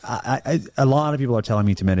 A lot of people are telling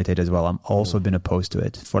me to meditate as well. I'm also been opposed to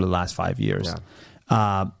it for the last 5 years.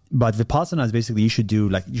 But Vipassana is basically you should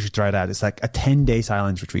try it out. It's like a 10-day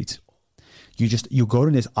silence retreat. You go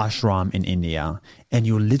to this ashram in India and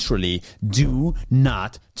you literally do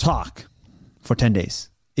not talk for 10 days.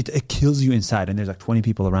 It kills you inside, and there's like 20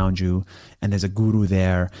 people around you, and there's a guru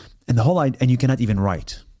there, and and you cannot even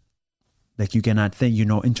write. Like you cannot think,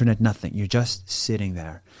 internet, nothing. You're just sitting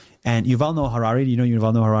there. And Yuval Noah Harari, do you know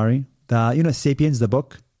Yuval Noah Harari? Sapiens, the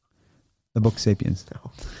book Sapiens.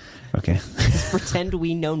 No. Okay. just pretend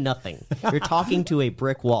we know nothing. You're talking to a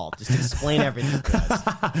brick wall. Just explain everything to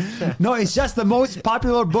us. No, it's just the most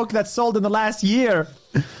popular book that's sold in the last year.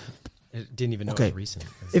 I didn't even know Okay. it was recent.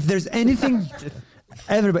 If there's anything,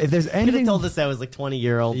 everybody, if there's You could have anything, told us that was like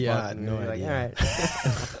 20-year-old. Yeah, book, no and we were idea. Like,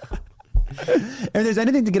 all right. if there's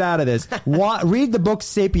anything to get out of this, read the book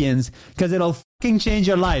Sapiens, because it'll fucking change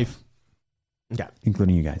your life, Okay.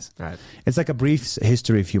 including you guys. All right. It's like a brief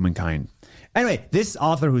history of humankind. Anyway, this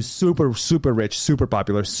author who's super, super rich, super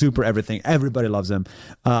popular, super everything, everybody loves him.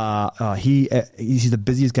 He's the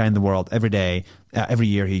busiest guy in the world. Every day, every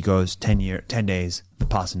year, he goes 10 days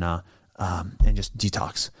Vipassana, and just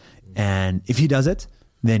detox. And if he does it,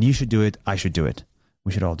 then you should do it. I should do it.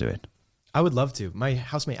 We should all do it. I would love to. My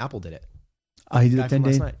housemate Apple did it. He did Guy it from 10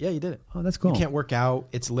 last days. night. Yeah, you did it. Oh, that's cool. You can't work out.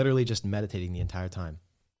 It's literally just meditating the entire time.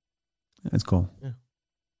 That's cool.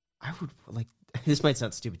 I would like. This might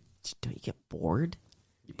sound stupid. Don't you get bored?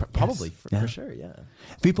 Probably, Yeah. for sure, yeah.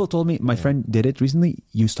 People told me, my friend did it recently,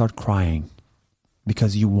 you start crying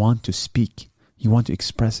because you want to speak. You want to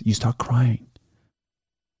express. You start crying.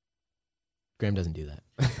 Graham doesn't do that.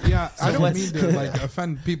 Yeah, I don't let's- mean to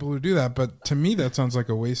offend people who do that, but to me that sounds like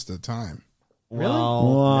a waste of time. Really?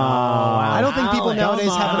 Wow. I don't think people nowadays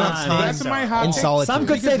have enough time That's my hot in take. solitude. Some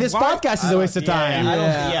could say this podcast is a waste of time.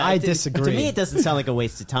 I To disagree. me, it doesn't sound like a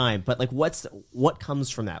waste of time. But like, what comes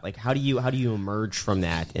from that? Like, how do you emerge from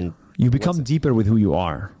that? And You become deeper with who you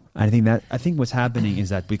are. I think what's happening is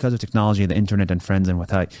that because of technology, the internet and friends and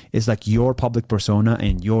whatnot, it's like your public persona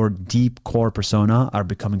and your deep core persona are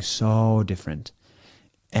becoming so different.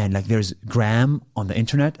 And like there's Graham on the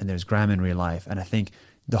internet and there's Graham in real life. And I think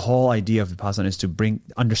the whole idea of Vipassana is to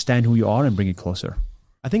understand who you are and bring it closer.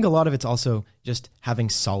 I think a lot of it's also just having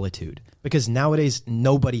solitude, because nowadays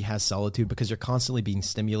nobody has solitude because you're constantly being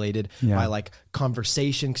stimulated by like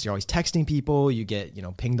conversation, because you're always texting people, you get,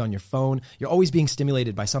 pinged on your phone. You're always being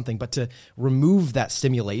stimulated by something, but to remove that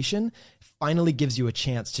stimulation finally gives you a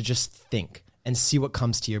chance to just think and see what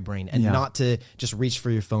comes to your brain, and not to just reach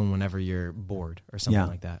for your phone whenever you're bored or something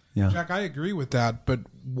like that. Yeah. Jack, I agree with that, but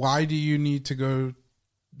why do you need to go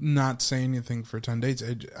not say anything for 10 days?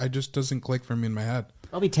 It just doesn't click for me in my head.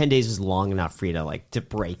 probably 10 days is long enough for you to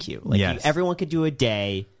break you. Like Yes. everyone could do a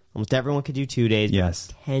day. Almost everyone could do 2 days. Yes.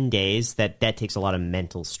 But 10 days, that takes a lot of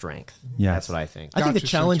mental strength. Yes. That's what I think. I think the Gotcha.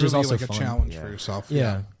 So challenge it's is also like fun. a challenge for yourself.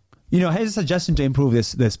 Yeah. Here's a suggestion to improve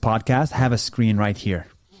this podcast. Have a screen right here.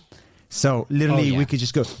 So literally we could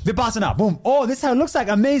just go, Vipassana, boom. Oh, this is how it looks like.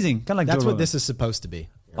 Amazing. Kind of like That's Joe what this Rogan. is supposed to be.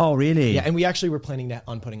 Oh, really? Yeah, and we actually were planning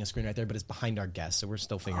on putting a screen right there, but it's behind our guests, so we're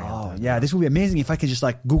still figuring out Oh, that. yeah. This would be amazing if I could just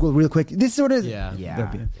like Google real quick. This is what it is. Yeah.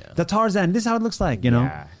 Yeah. The Tarzan. This is how it looks like, you know?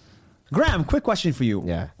 Yeah. Graham, quick question for you.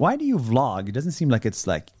 Yeah. Why do you vlog? It doesn't seem like it's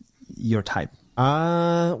like your type.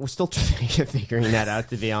 We're still figuring that out,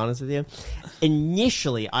 to be honest with you.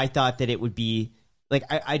 Initially, I thought that it would be like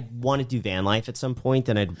I'd want to do van life at some point,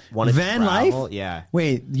 and I'd want to Van travel. life? Yeah.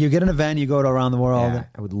 Wait, you get in a van, you go around the world. Yeah,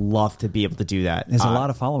 I would love to be able to do that. There's a lot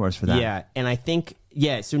of followers for that. Yeah, and I think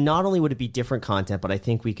so not only would it be different content, but I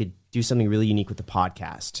think we could do something really unique with the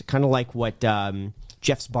podcast, kind of like what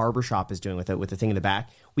Jeff's Barbershop is doing with the thing in the back.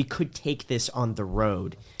 We could take this on the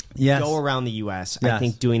road, go around the U.S. I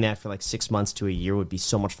think doing that for like 6 months to a year would be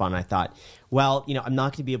so much fun. And I thought, well, I'm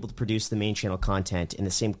not going to be able to produce the main channel content in the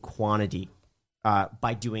same quantity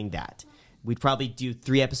by doing that. We'd probably do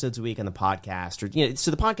 3 episodes a week on the podcast, or so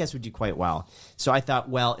the podcast would do quite well. So I thought,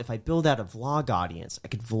 well, if I build out a vlog audience, I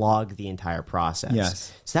could vlog the entire process.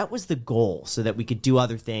 Yes. So that was the goal, so that we could do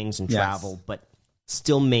other things and travel, but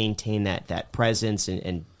still maintain that presence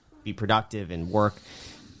and be productive and work.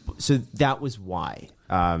 So that was why.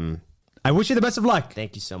 I wish you the best of luck.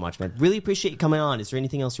 Thank you so much, man. Really appreciate you coming on. Is there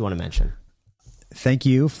anything else you want to mention? Thank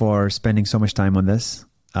you for spending so much time on this.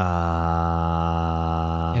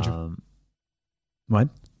 Andrew. What?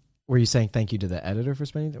 Were you saying thank you to the editor for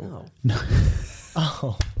spending? No.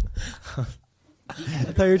 Oh. I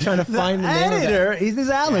thought you were trying to find the name of that. editor. This is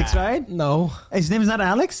Alex, right? No. His name is not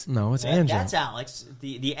Alex? No, it's Andrew. That's Alex.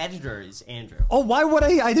 The editor is Andrew. Oh, why would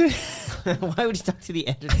I do Why would you talk to the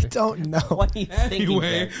editor? Don't know. What are you thinking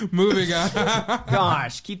Anyway, there? moving on.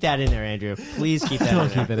 Gosh, keep that in there, Andrew. Please keep that in there.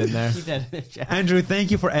 Keep it in there. Keep that in there, Jeff. Andrew,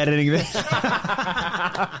 thank you for editing this.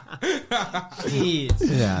 Jeez.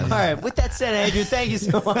 Yeah. All right. With that said, Andrew, thank you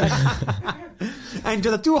so much. And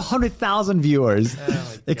to the 200,000 viewers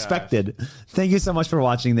expected, thank you so much for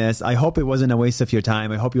watching this. I hope it wasn't a waste of your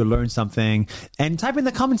time. I hope you learned something. And type in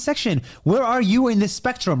the comment section, where are you in this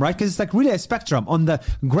spectrum, right? Because it's like really a spectrum on the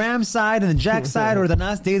Graham side and the Jack side, or the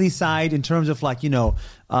NasDaily side, in terms of like,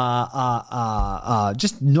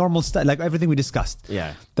 just normal stuff, like everything we discussed.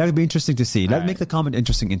 Yeah. That would be interesting to see. right. Make the comment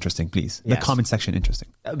interesting, please. Yes. The comment section interesting.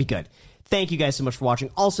 That would be good. Thank you guys so much for watching.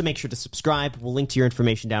 Also, make sure to subscribe. We'll link to your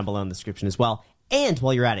information down below in the description as well. And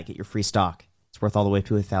while you're at it, get your free stock. It's worth all the way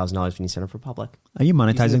to $1,000 when you sign up for public. Are you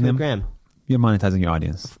monetizing Using the them? Graham. You're monetizing your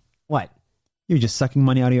audience. What? You're just sucking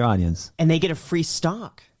money out of your audience. And they get a free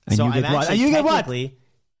stock. And so you get I'm what? actually And you get what?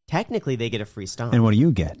 Technically, they get a free stock. And what do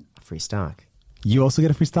you get? A free stock. You also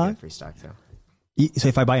get a free I stock? get a free stock, too. So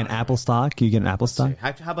if I buy an Apple stock, you get an Apple stock? How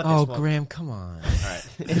about Oh, this one? Graham, come on. All right.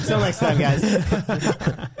 Until next time, guys.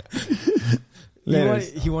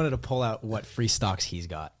 He wanted to pull out what free stocks he's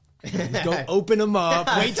got. Go open them up.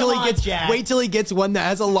 Wait till Come on, Jack. Wait till he gets one that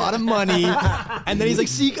has a lot of money, and then he's like,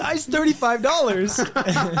 "See, guys, $35."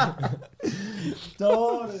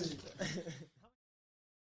 Totally.